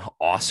all the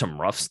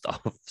awesome rough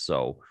stuff.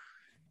 So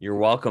you're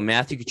welcome.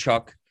 Matthew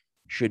Tkachuk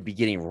should be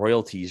getting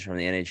royalties from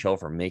the NHL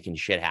for making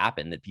shit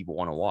happen that people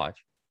want to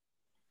watch.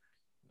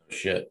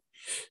 Shit.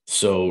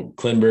 So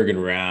Klingberg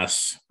and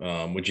Rass,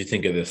 what'd you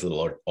think of this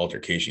little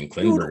altercation?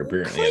 Klingberg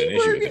apparently had an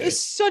issue with it.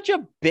 Is such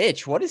a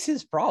bitch. What is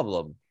his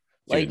problem?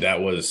 Dude, Like,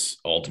 that was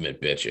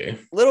ultimate bitch, eh?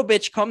 little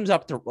bitch comes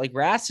up to like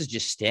Rass is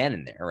just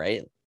standing there,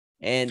 right?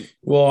 And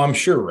well, I'm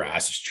sure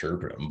Rass is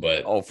chirping him,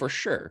 but for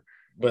sure.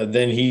 But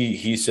then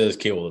he says,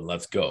 "Okay, well then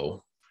let's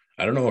go."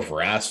 I don't know if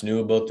Rass knew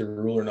about the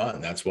rule or not,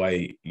 and that's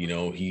why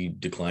he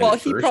declined. Well,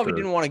 he probably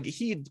didn't want to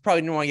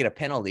get a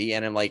penalty,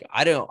 and I'm like,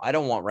 I don't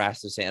want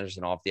Rasmus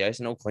Anderson off the ice.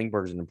 I know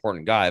Klingberg's an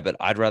important guy, but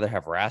I'd rather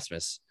have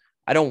Rasmus.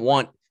 I don't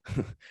want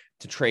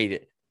to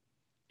trade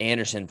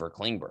Anderson for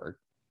Klingberg,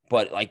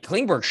 but like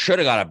Klingberg should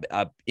have got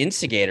a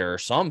instigator or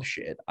some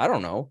shit. I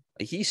don't know.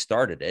 Like, he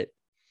started it,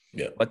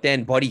 yeah. But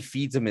then Buddy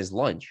feeds him his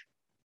lunch.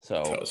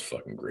 So that was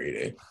fucking great,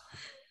 eh?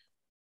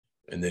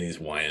 And then he's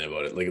whining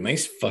about it, like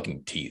nice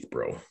fucking teeth,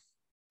 bro.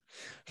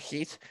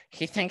 He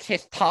thinks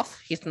he's tough.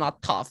 He's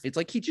not tough. It's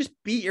like he just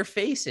beat your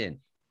face in.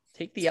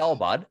 Take the L,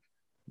 bud.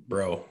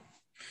 Bro,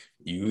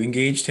 you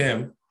engaged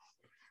him.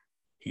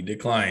 He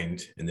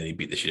declined, and then he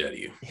beat the shit out of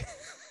you.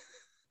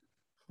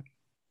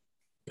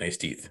 Nice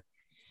teeth.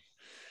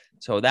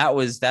 So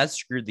that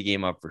screwed the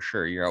game up for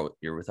sure.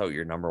 You're without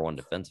your number one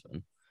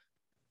defenseman.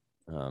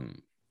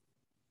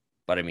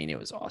 But I mean, it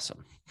was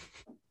awesome.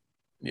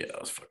 Yeah,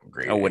 that was fucking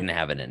great. I wouldn't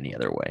have it any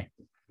other way.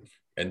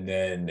 And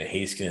then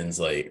Haskins,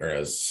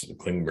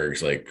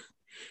 Klingberg's like,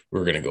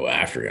 we're gonna go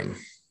after him.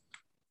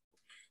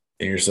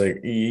 And you're just like,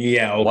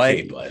 yeah,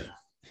 okay, but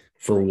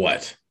for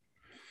what?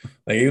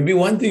 Like, it would be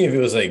one thing if it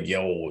was like,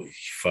 yo,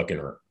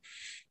 fucking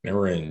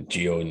remember in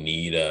Geo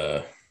need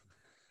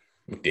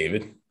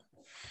McDavid?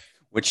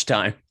 Which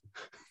time?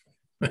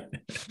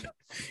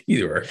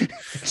 Either or.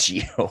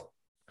 Geo.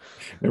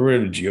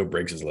 Remember when Geo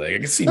breaks his leg? I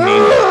can see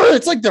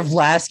it's like the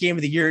last game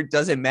of the year. It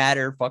doesn't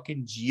matter.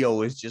 Fucking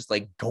Geo is just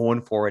like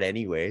going for it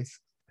anyways.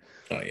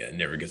 Oh yeah,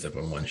 never gets up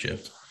on one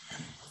shift.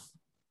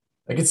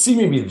 I could see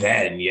maybe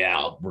then,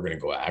 yeah, we're gonna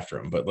go after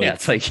him. But like, yeah,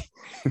 it's like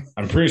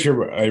I'm pretty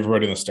sure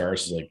everybody in the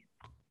Stars is like,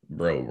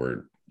 bro,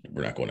 we're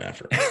not going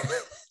after him.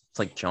 It's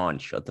like, John,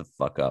 shut the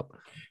fuck up.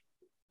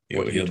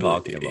 What are you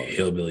talking about?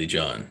 Hillbilly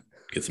John,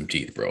 get some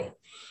teeth, bro.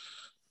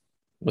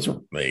 What's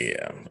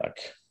fuck.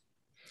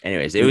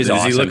 Anyways, it was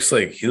awesome.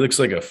 He looks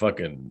like a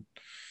fucking.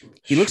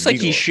 He looks like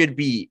he should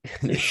be.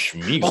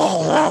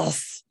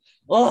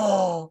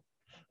 Oh,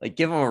 like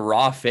give him a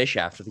raw fish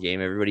after the game.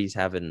 Everybody's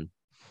having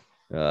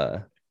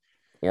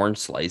orange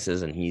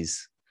slices, and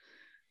he's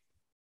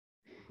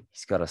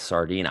got a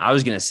sardine. I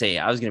was gonna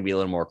be a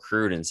little more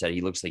crude and said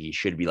he looks like he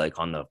should be like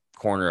on the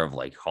corner of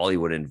like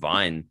Hollywood and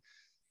Vine,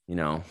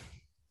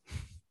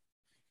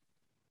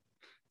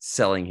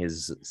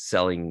 selling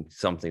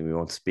something we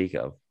won't speak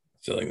of.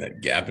 Selling that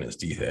gap in his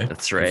teeth, eh?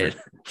 That's right.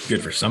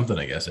 Good for something,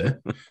 I guess, eh?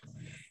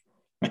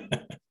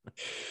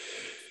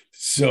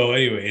 So,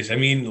 anyways, I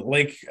mean,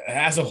 like,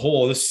 as a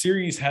whole, this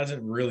series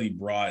hasn't really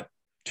brought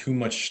too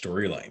much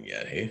storyline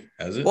yet, hey?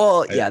 Has it?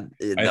 Well,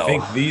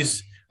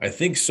 I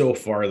think so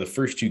far, the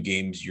first two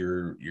games,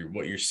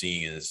 what you're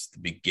seeing is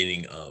the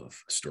beginning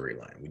of a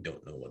storyline. We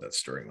don't know what that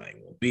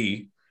storyline will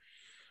be.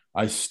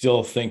 I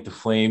still think the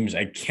Flames,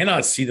 I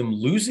cannot see them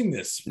losing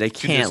this. They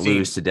can't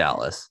lose to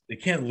Dallas. They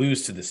can't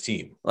lose to this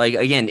team. Like,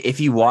 again,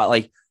 if you want,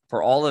 like,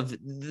 for all of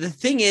the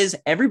thing is,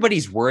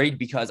 everybody's worried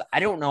because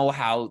I don't know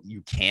how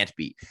you can't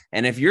be.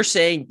 And if you're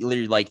saying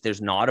like there's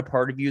not a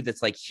part of you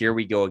that's like, here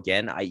we go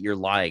again, you're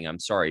lying. I'm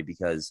sorry,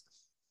 because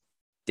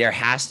there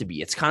has to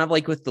be. It's kind of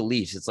like with the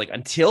Leafs. It's like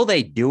until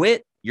they do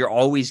it, you're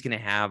always going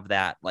to have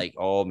that like,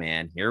 oh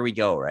man, here we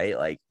go. Right.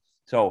 Like,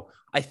 so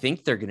I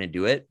think they're going to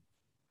do it.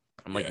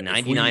 I'm like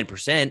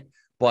 99%,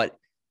 but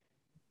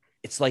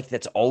it's like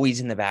that's always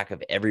in the back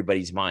of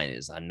everybody's mind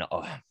is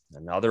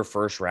another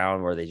first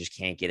round where they just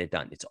can't get it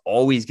done. It's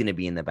always going to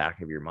be in the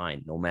back of your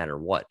mind, no matter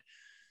what.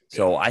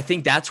 So I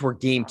think that's where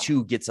game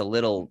 2 gets a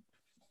little,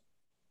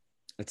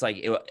 it's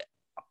like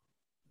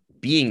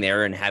being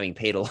there and having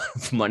paid a lot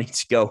of money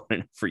to go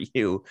for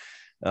you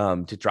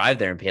to drive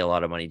there and pay a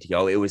lot of money to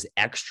go. It was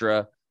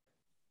extra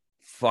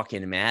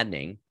fucking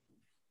maddening.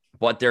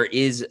 But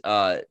there's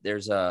a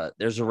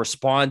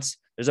response.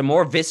 There's a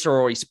more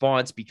visceral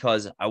response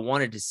because I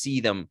wanted to see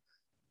them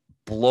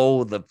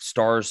blow the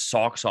Stars'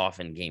 socks off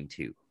in game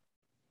 2.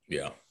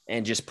 Yeah.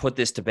 And just put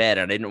this to bed.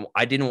 I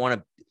didn't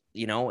want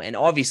to, and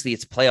obviously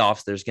it's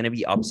playoffs. There's going to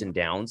be ups and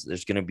downs.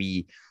 There's going to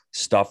be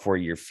stuff where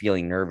you're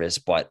feeling nervous,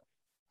 but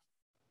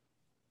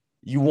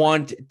you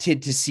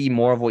wanted to see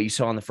more of what you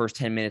saw in the first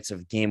 10 minutes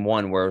of game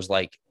 1, where it was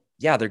like,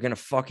 yeah, they're going to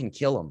fucking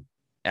kill them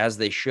as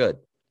they should.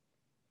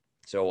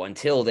 So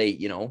until they,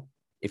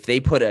 if they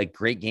put a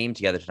great game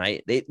together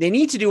tonight, they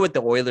need to do what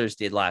the Oilers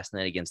did last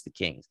night against the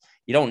Kings.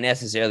 You don't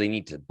necessarily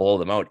need to blow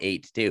them out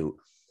 8-2,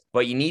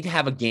 but you need to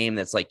have a game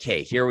that's like,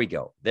 hey, here we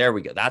go. There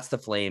we go. That's the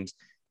Flames.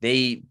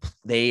 They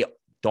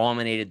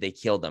dominated. They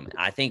killed them.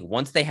 I think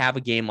once they have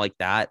a game like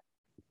that,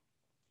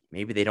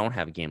 maybe they don't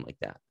have a game like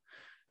that.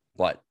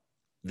 But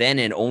then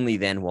and only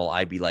then will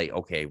I be like,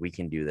 okay, we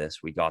can do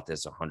this. We got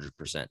this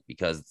 100%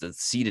 because the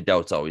seed of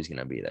doubt's always going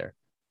to be there.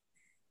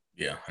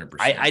 Yeah, 100%.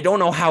 I don't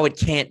know how it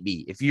can't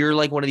be. If you're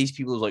like one of these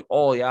people who's like,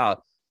 oh, yeah,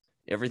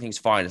 everything's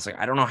fine. It's like,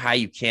 I don't know how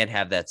you can't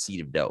have that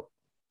seed of doubt.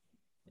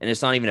 And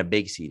it's not even a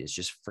big seed. It's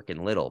just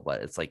freaking little.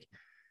 But it's like,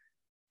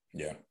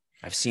 yeah,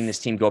 I've seen this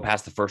team go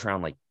past the first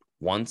round like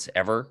once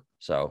ever.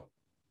 So,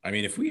 I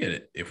mean, if we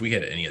had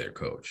any other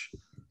coach,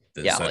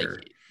 then I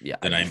would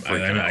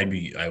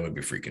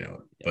be freaking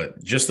out. Yeah.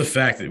 But just the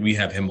fact that we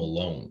have him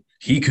alone,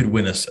 he could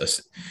win us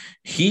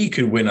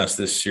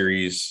this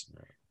series.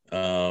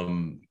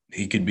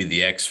 He could be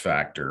the X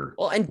factor.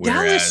 Well, and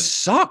Dallas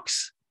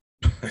sucks.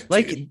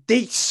 Like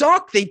they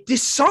suck. They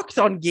just sucked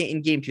in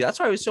game 2. That's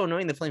why it was so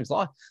annoying the Flames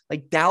lost.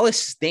 Like Dallas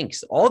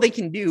stinks. All they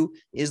can do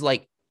is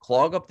like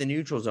clog up the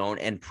neutral zone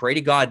and pray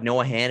to God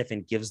Noah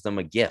Hannafin gives them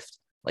a gift.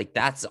 Like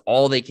that's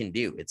all they can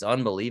do. It's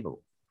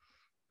unbelievable.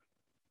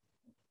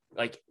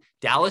 Like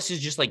Dallas is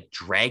just like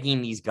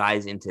dragging these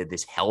guys into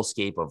this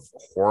hellscape of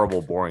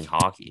horrible, boring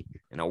hockey.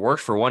 And it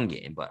worked for one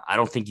game, but I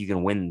don't think you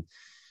can win.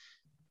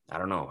 I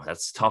don't know.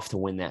 That's tough to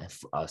win that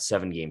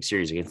 7-game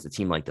series against a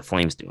team like the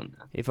Flames doing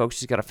that. Hey, folks,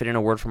 just got to fit in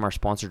a word from our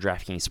sponsor,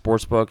 DraftKings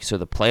Sportsbook. So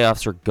the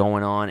playoffs are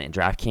going on, and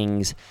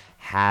DraftKings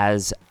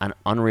has an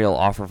unreal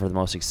offer for the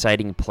most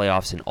exciting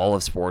playoffs in all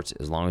of sports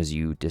as long as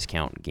you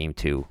discount Game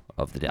 2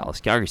 of the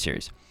Dallas-Calgary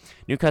series.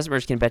 New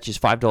customers can bet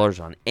just $5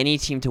 on any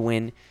team to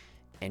win,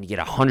 and you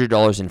get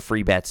 $100 in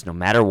free bets no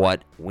matter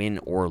what, win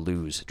or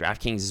lose.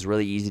 DraftKings is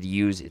really easy to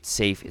use. It's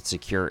safe, it's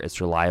secure, it's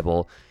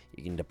reliable.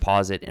 You can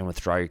deposit and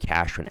withdraw your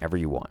cash whenever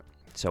you want.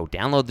 So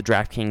download the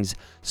DraftKings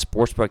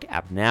Sportsbook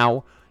app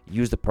now.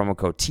 Use the promo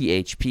code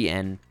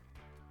THPN.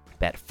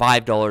 Bet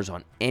 $5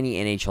 on any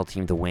NHL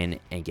team to win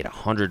and get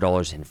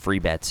 $100 in free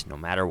bets no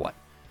matter what.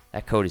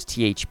 That code is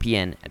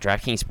THPN at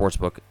DraftKings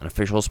Sportsbook, an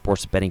official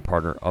sports betting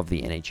partner of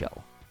the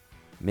NHL.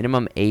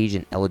 Minimum age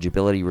and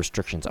eligibility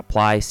restrictions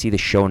apply. See the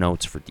show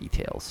notes for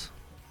details.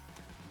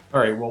 All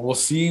right, well, we'll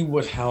see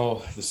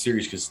how the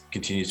series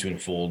continues to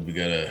unfold. We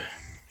got a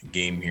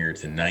game here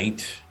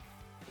tonight.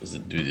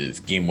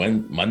 Is game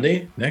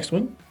Monday? Next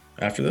one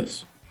after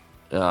this?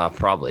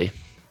 Probably.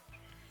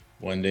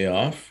 One day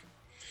off.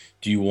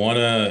 Do you want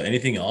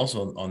anything else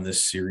on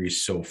this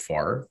series so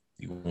far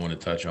you want to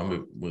touch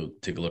on? We'll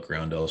take a look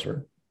around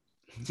elsewhere.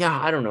 Yeah,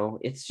 I don't know.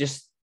 It's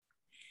just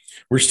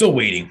we're still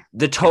waiting.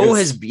 The toe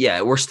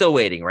we're still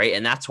waiting, right?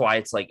 And that's why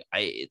it's like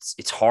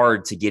it's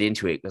hard to get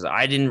into it because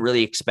I didn't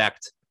really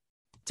expect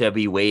to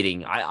be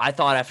waiting. I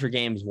thought after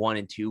games 1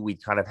 and 2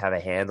 we'd kind of have a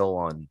handle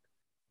on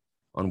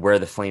where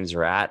the Flames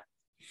are at,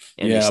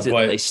 and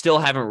they still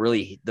haven't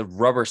really. The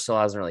rubber still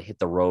hasn't really hit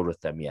the road with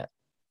them yet.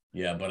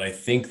 Yeah, but I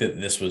think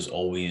that this was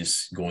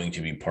always going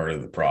to be part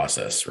of the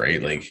process,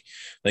 right? Like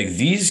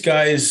these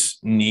guys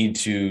need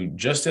to,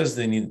 just as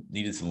they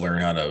needed to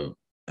learn how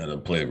to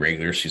play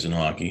regular season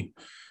hockey,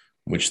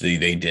 which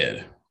they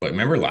did. But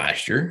remember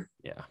last year?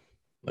 Yeah.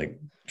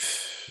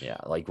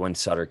 Like when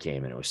Sutter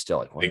came and it was still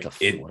like, what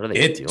are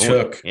they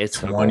doing? It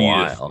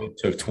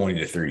took 20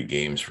 to 30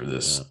 games for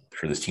this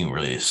team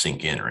really to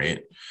sink in,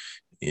 right?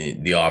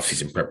 The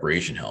offseason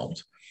preparation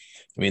helped.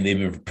 I mean, they've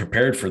been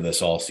prepared for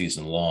this all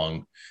season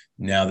long.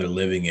 Now they're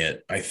living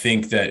it. I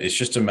think that it's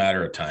just a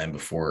matter of time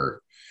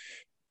before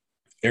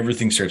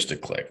everything starts to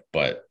click,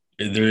 but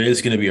there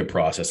is going to be a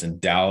process,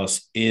 and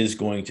Dallas is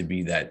going to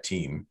be that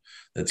team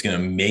that's going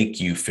to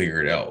make you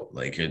figure it out.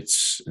 Like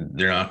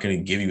they're not going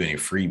to give you any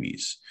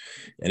freebies.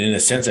 And in a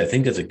sense, I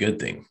think that's a good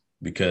thing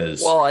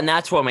because. Well, and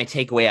that's what my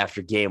takeaway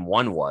after game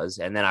 1 was.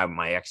 And then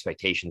my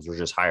expectations were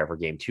just higher for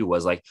game 2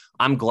 was like,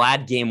 I'm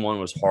glad game 1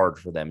 was hard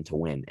for them to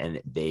win.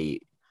 And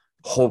they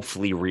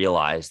hopefully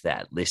realize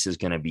that this is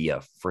going to be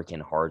a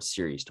freaking hard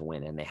series to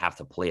win, and they have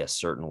to play a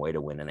certain way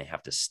to win, and they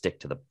have to stick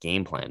to the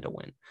game plan to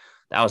win.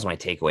 That was my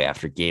takeaway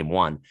after game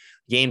 1.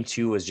 Game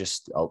 2 was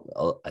just,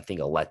 I think,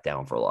 a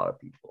letdown for a lot of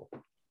people.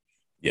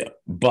 Yeah,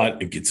 but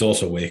it's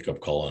also a wake-up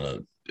call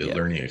and a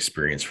learning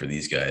experience for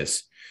these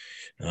guys.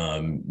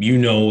 You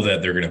know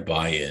that they're going to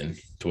buy in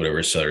to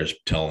whatever Sutter's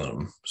telling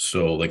them.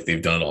 So, like,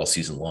 they've done it all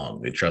season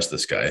long. They trust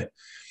this guy.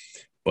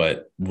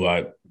 But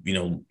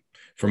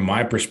from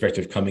my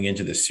perspective, coming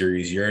into the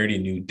series, you already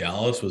knew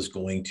Dallas was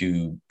going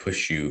to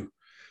push you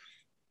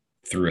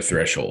through a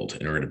threshold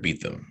in order to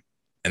beat them.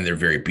 And they're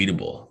very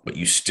beatable, but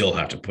you still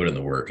have to put in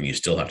the work and you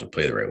still have to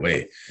play the right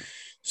way.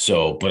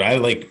 So, but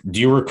do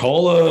you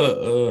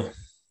recall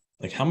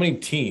how many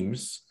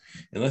teams,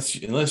 unless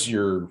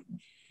you're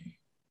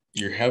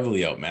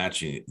heavily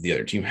outmatching the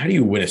other team, how do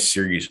you win a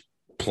series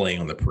playing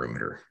on the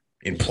perimeter?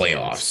 in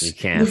playoffs. You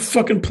can't. In the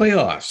fucking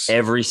playoffs.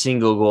 Every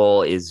single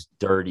goal is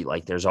dirty.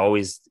 Like there's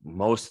always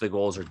most of the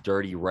goals are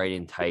dirty, right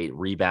and tight.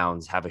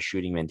 Rebounds, have a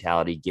shooting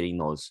mentality, getting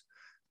those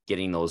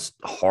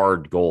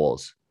hard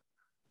goals.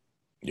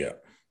 Yeah.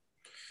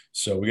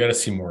 So we got to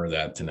see more of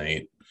that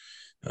tonight.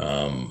 I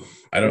don't.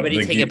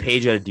 Everybody take a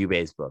page out of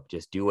Dubé's book.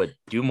 Just do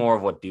more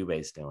of what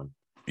Dubé's doing.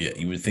 Yeah,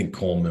 you would think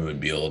Coleman would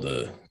be able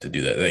to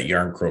do that. That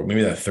Yarncroke,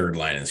 maybe that third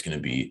line is going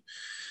to be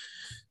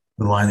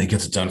the line that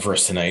gets it done for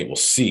us tonight. We'll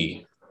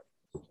see.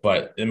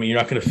 But I mean, you're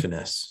not going to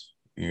finesse.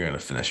 You're going to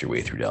finesse your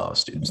way through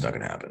Dallas, dude. It's not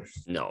going to happen.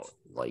 No,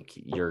 like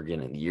you're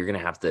gonna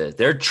have to.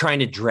 They're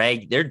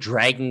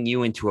dragging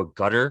you into a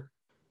gutter.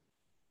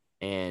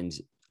 And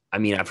I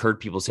mean, I've heard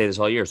people say this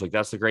all year. It's like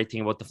that's the great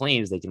thing about the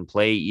Flames. They can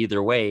play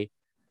either way.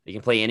 They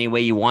can play any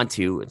way you want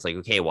to. It's like,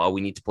 okay, well,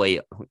 we need to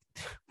play. We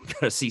got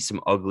to see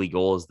some ugly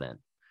goals then.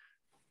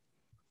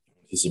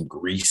 Some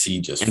greasy,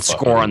 just and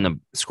score on the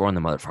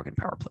motherfucking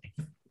power play.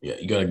 Yeah,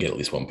 you got to get at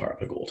least one power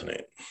play goal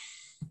tonight.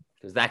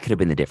 Because that could have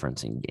been the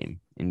difference in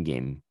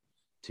game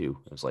 2.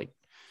 It was like,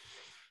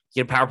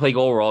 get a power play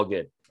goal, we're all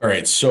good. All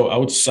right. So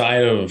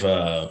outside of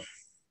the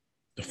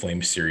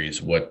Flames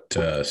series, what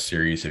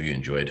series have you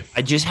enjoyed?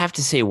 I just have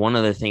to say one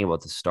other thing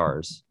about the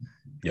Stars.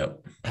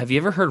 Yep. Have you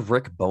ever heard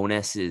Rick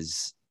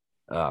Bowness's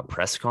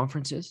press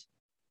conferences?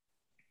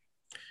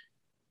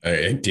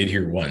 I did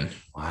hear one.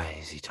 Why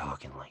is he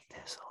talking like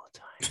this all the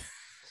time?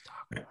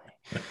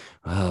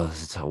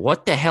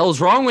 What the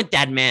hell's wrong with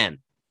that man?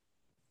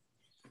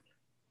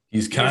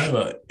 He's kind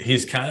of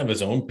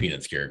his own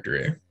Peanuts character,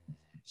 eh?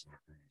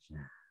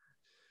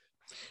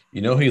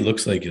 You know who he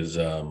looks like is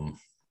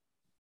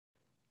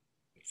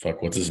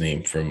what's his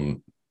name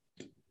from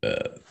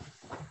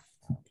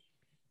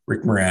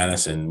Rick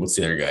Moranis, and what's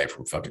the other guy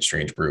from fucking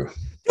Strange Brew?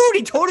 Dude,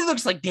 he totally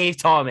looks like Dave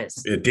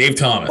Thomas. Dave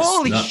Thomas.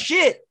 Holy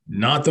shit.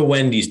 Not the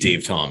Wendy's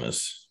Dave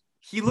Thomas.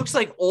 He looks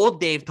like old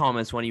Dave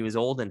Thomas when he was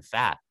old and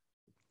fat.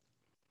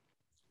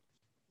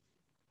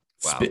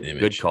 Wow, Spitting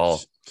image. Good call.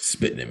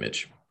 Spitting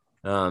image.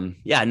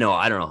 Yeah, no,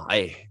 I don't know.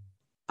 I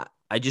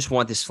just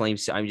want this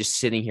Flames. I'm just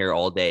sitting here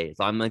all day.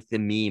 I'm like the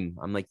meme.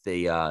 I'm like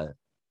the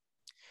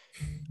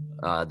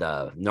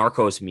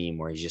Narcos meme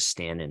where he's just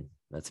standing.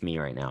 That's me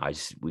right now. I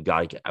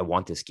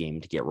want this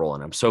game to get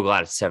rolling. I'm so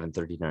glad it's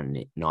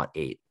 7:30, not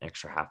 8.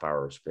 Extra half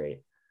hour is great.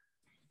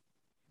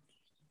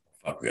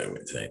 Fuck, we gotta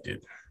win tonight,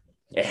 dude.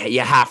 You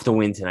have to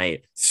win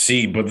tonight.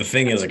 See, but the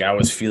thing is, like, I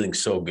was feeling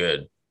so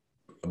good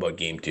about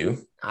game 2.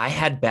 I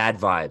had bad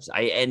vibes.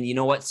 And you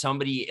know what?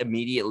 Somebody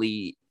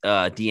immediately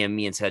DM'd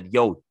me and said,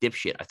 "Yo,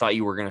 dipshit, I thought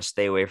you were gonna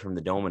stay away from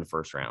the Dome in the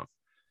first round."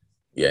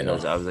 Yeah, no.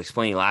 I was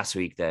explaining last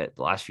week that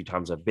the last few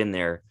times I've been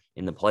there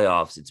in the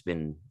playoffs, it's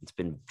been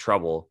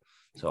trouble.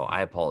 So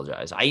I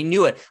apologize. I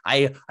knew it.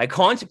 I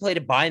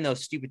contemplated buying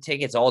those stupid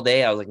tickets all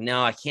day. I was like,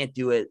 no, I can't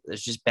do it.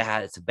 It's just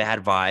bad. It's a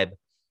bad vibe.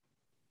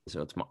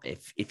 So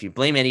it's if you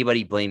blame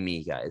anybody, blame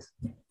me, guys.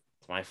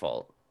 It's my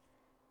fault.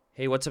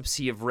 Hey, what's up,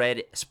 Sea of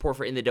Red? Support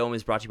for In the Dome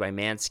is brought to you by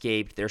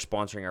Manscaped. They're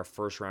sponsoring our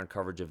first round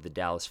coverage of the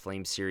Dallas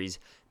Flames series.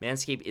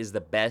 Manscaped is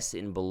the best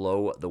in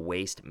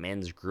below-the-waist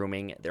men's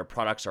grooming. Their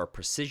products are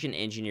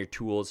precision-engineered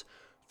tools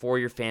for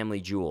your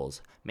family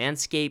jewels.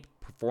 Manscaped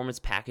Performance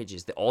Package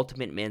is the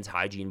ultimate men's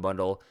hygiene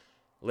bundle.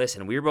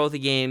 Listen, we were both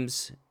at game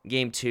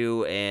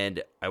 2,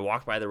 and I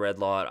walked by the red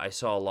lot. I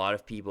saw a lot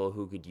of people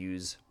who could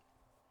use...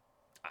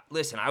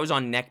 Listen, I was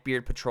on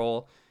neckbeard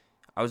patrol.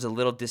 I was a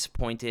little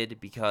disappointed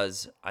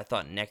because I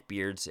thought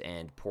neckbeards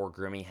and poor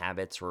grooming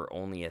habits were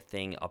only a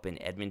thing up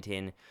in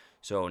Edmonton.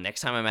 So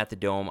next time I'm at the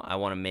Dome, I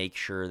want to make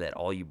sure that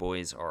all you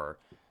boys are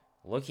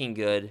looking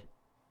good,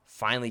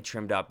 finally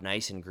trimmed up,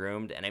 nice and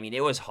groomed. And I mean,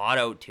 it was hot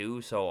out too,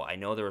 so I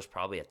know there was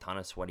probably a ton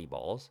of sweaty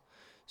balls.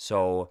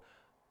 So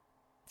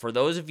for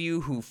those of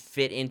you who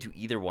fit into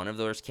either one of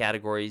those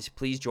categories,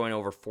 please join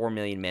over 4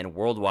 million men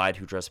worldwide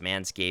who trust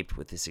Manscaped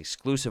with this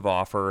exclusive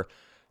offer.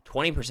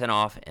 20%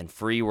 off and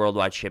free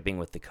worldwide shipping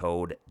with the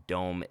code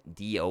DOME,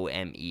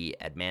 D-O-M-E,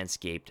 at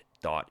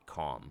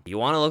manscaped.com. You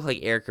want to look like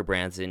Erica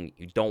Branson.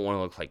 You don't want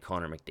to look like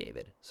Connor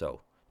McDavid.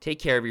 So take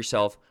care of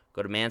yourself.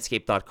 Go to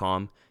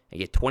manscaped.com and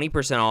get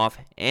 20% off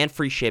and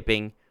free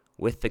shipping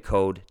with the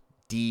code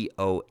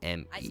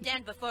DOME. I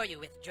stand before you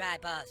with dry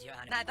balls, Your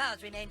Honor. My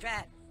balls remain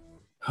dry.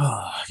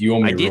 You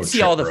owe me I a did road see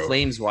trip, all the bro.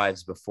 Flames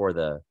wives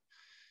before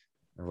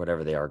or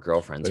whatever they are,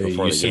 girlfriends. You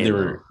Before the said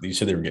game. you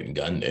said they were getting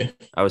gunned, eh?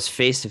 I was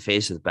face to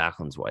face with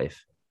Backlund's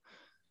wife.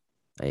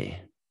 I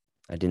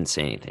didn't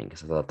say anything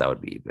because I thought that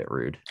would be a bit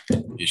rude.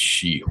 Is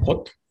she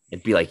what?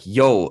 It'd be like,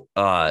 yo,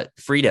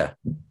 Frida,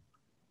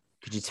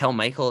 could you tell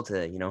Michael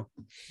to,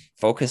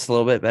 focus a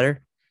little bit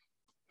better?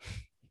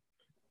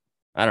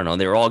 I don't know.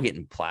 They were all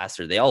getting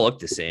plastered. They all look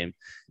the same.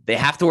 They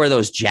have to wear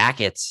those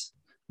jackets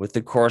with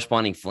the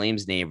corresponding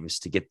Flames names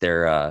to get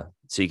their,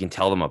 so you can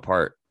tell them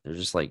apart. They're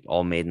just like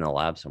all made in a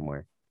lab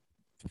somewhere.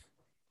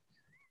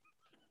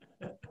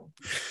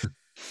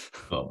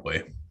 Oh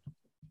boy.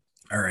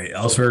 All right.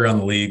 Elsewhere around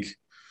the league,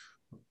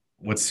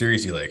 what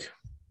series do you like?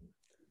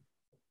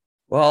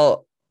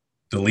 Well,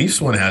 The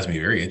Leafs one has me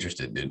very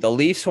interested, dude. The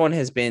Leafs one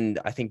has been,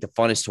 I think, the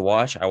funnest to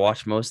watch. I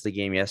watched most of the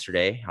game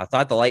yesterday. I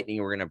thought the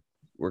Lightning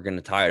were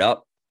gonna tie it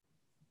up.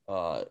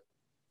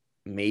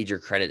 Major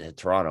credit to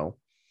Toronto.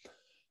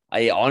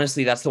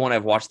 Honestly, that's the one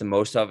I've watched the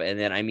most of. And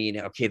then, I mean,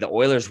 okay, the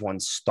Oilers one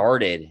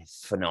started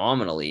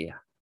phenomenally.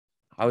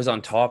 I was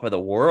on top of the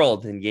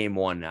world in game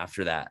one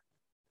after that.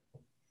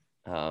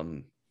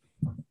 But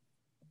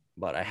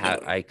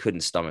I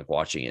couldn't stomach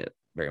watching it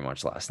very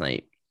much last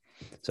night.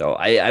 So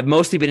I've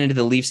mostly been into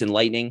the Leafs and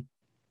Lightning.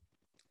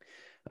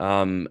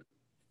 There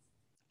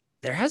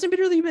hasn't been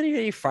really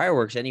many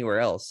fireworks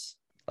anywhere else.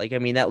 Like, I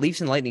mean, that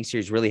Leafs and Lightning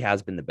series really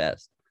has been the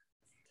best.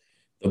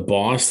 The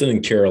Boston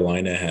and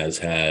Carolina has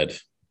had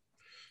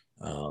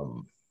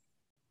some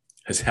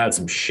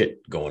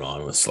shit going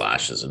on with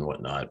slashes and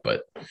whatnot,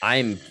 but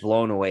I'm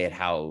blown away at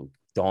how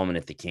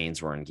dominant the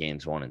Canes were in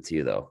games 1 and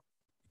 2, though.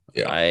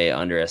 Yeah, I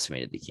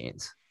underestimated the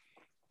Canes.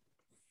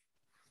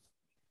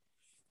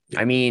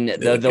 I mean,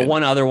 the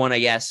one other one, I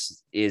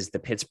guess, is the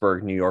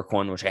Pittsburgh New York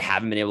one, which I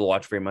haven't been able to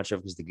watch very much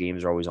of because the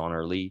games are always on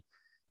early,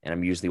 and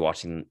I'm usually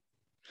watching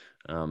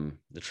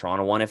the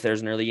Toronto one if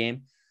there's an early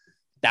game.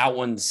 That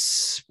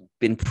one's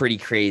been pretty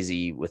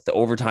crazy with the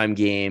overtime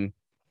game.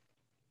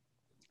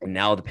 And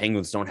now the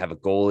Penguins don't have a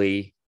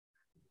goalie.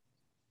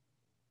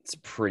 It's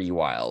pretty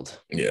wild.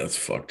 Yeah, it's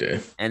fucked, eh?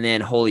 And then,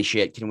 holy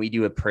shit, can we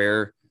do a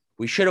prayer?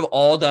 We should have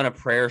all done a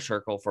prayer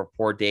circle for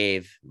poor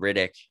Dave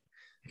Riddick.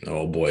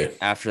 Oh, boy.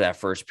 After that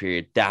first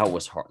period. That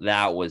was hard.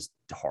 That was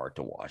hard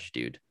to watch,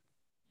 dude.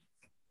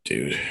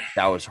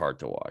 That was hard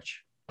to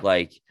watch.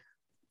 Like,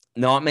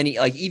 not many,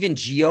 like, even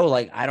Gio,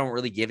 like, I don't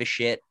really give a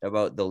shit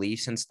about the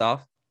Leafs and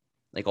stuff.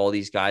 Like, all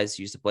these guys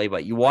used to play,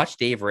 but you watch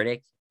Dave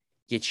Riddick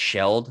get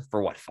shelled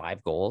for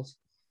 5 goals?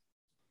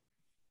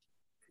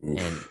 Oof.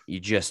 And you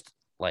just,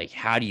 like,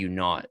 how do you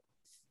not?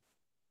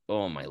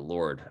 Oh my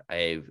Lord.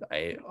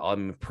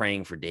 I'm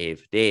praying for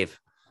Dave. Dave,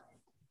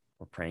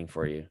 we're praying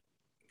for you.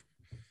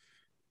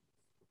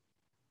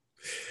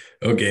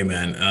 Okay,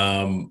 man.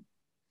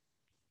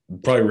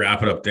 Probably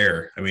wrap it up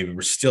there. I mean,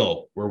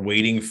 we're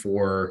waiting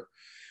for,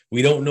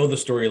 we don't know the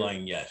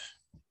storyline yet.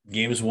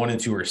 Games 1 and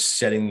 2 are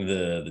setting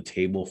the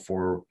table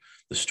for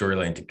the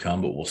storyline to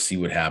come, but we'll see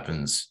what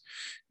happens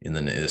in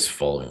this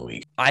following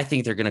week. I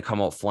think they're going to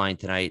come out flying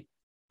tonight.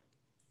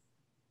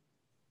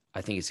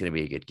 I think it's going to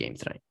be a good game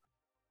tonight.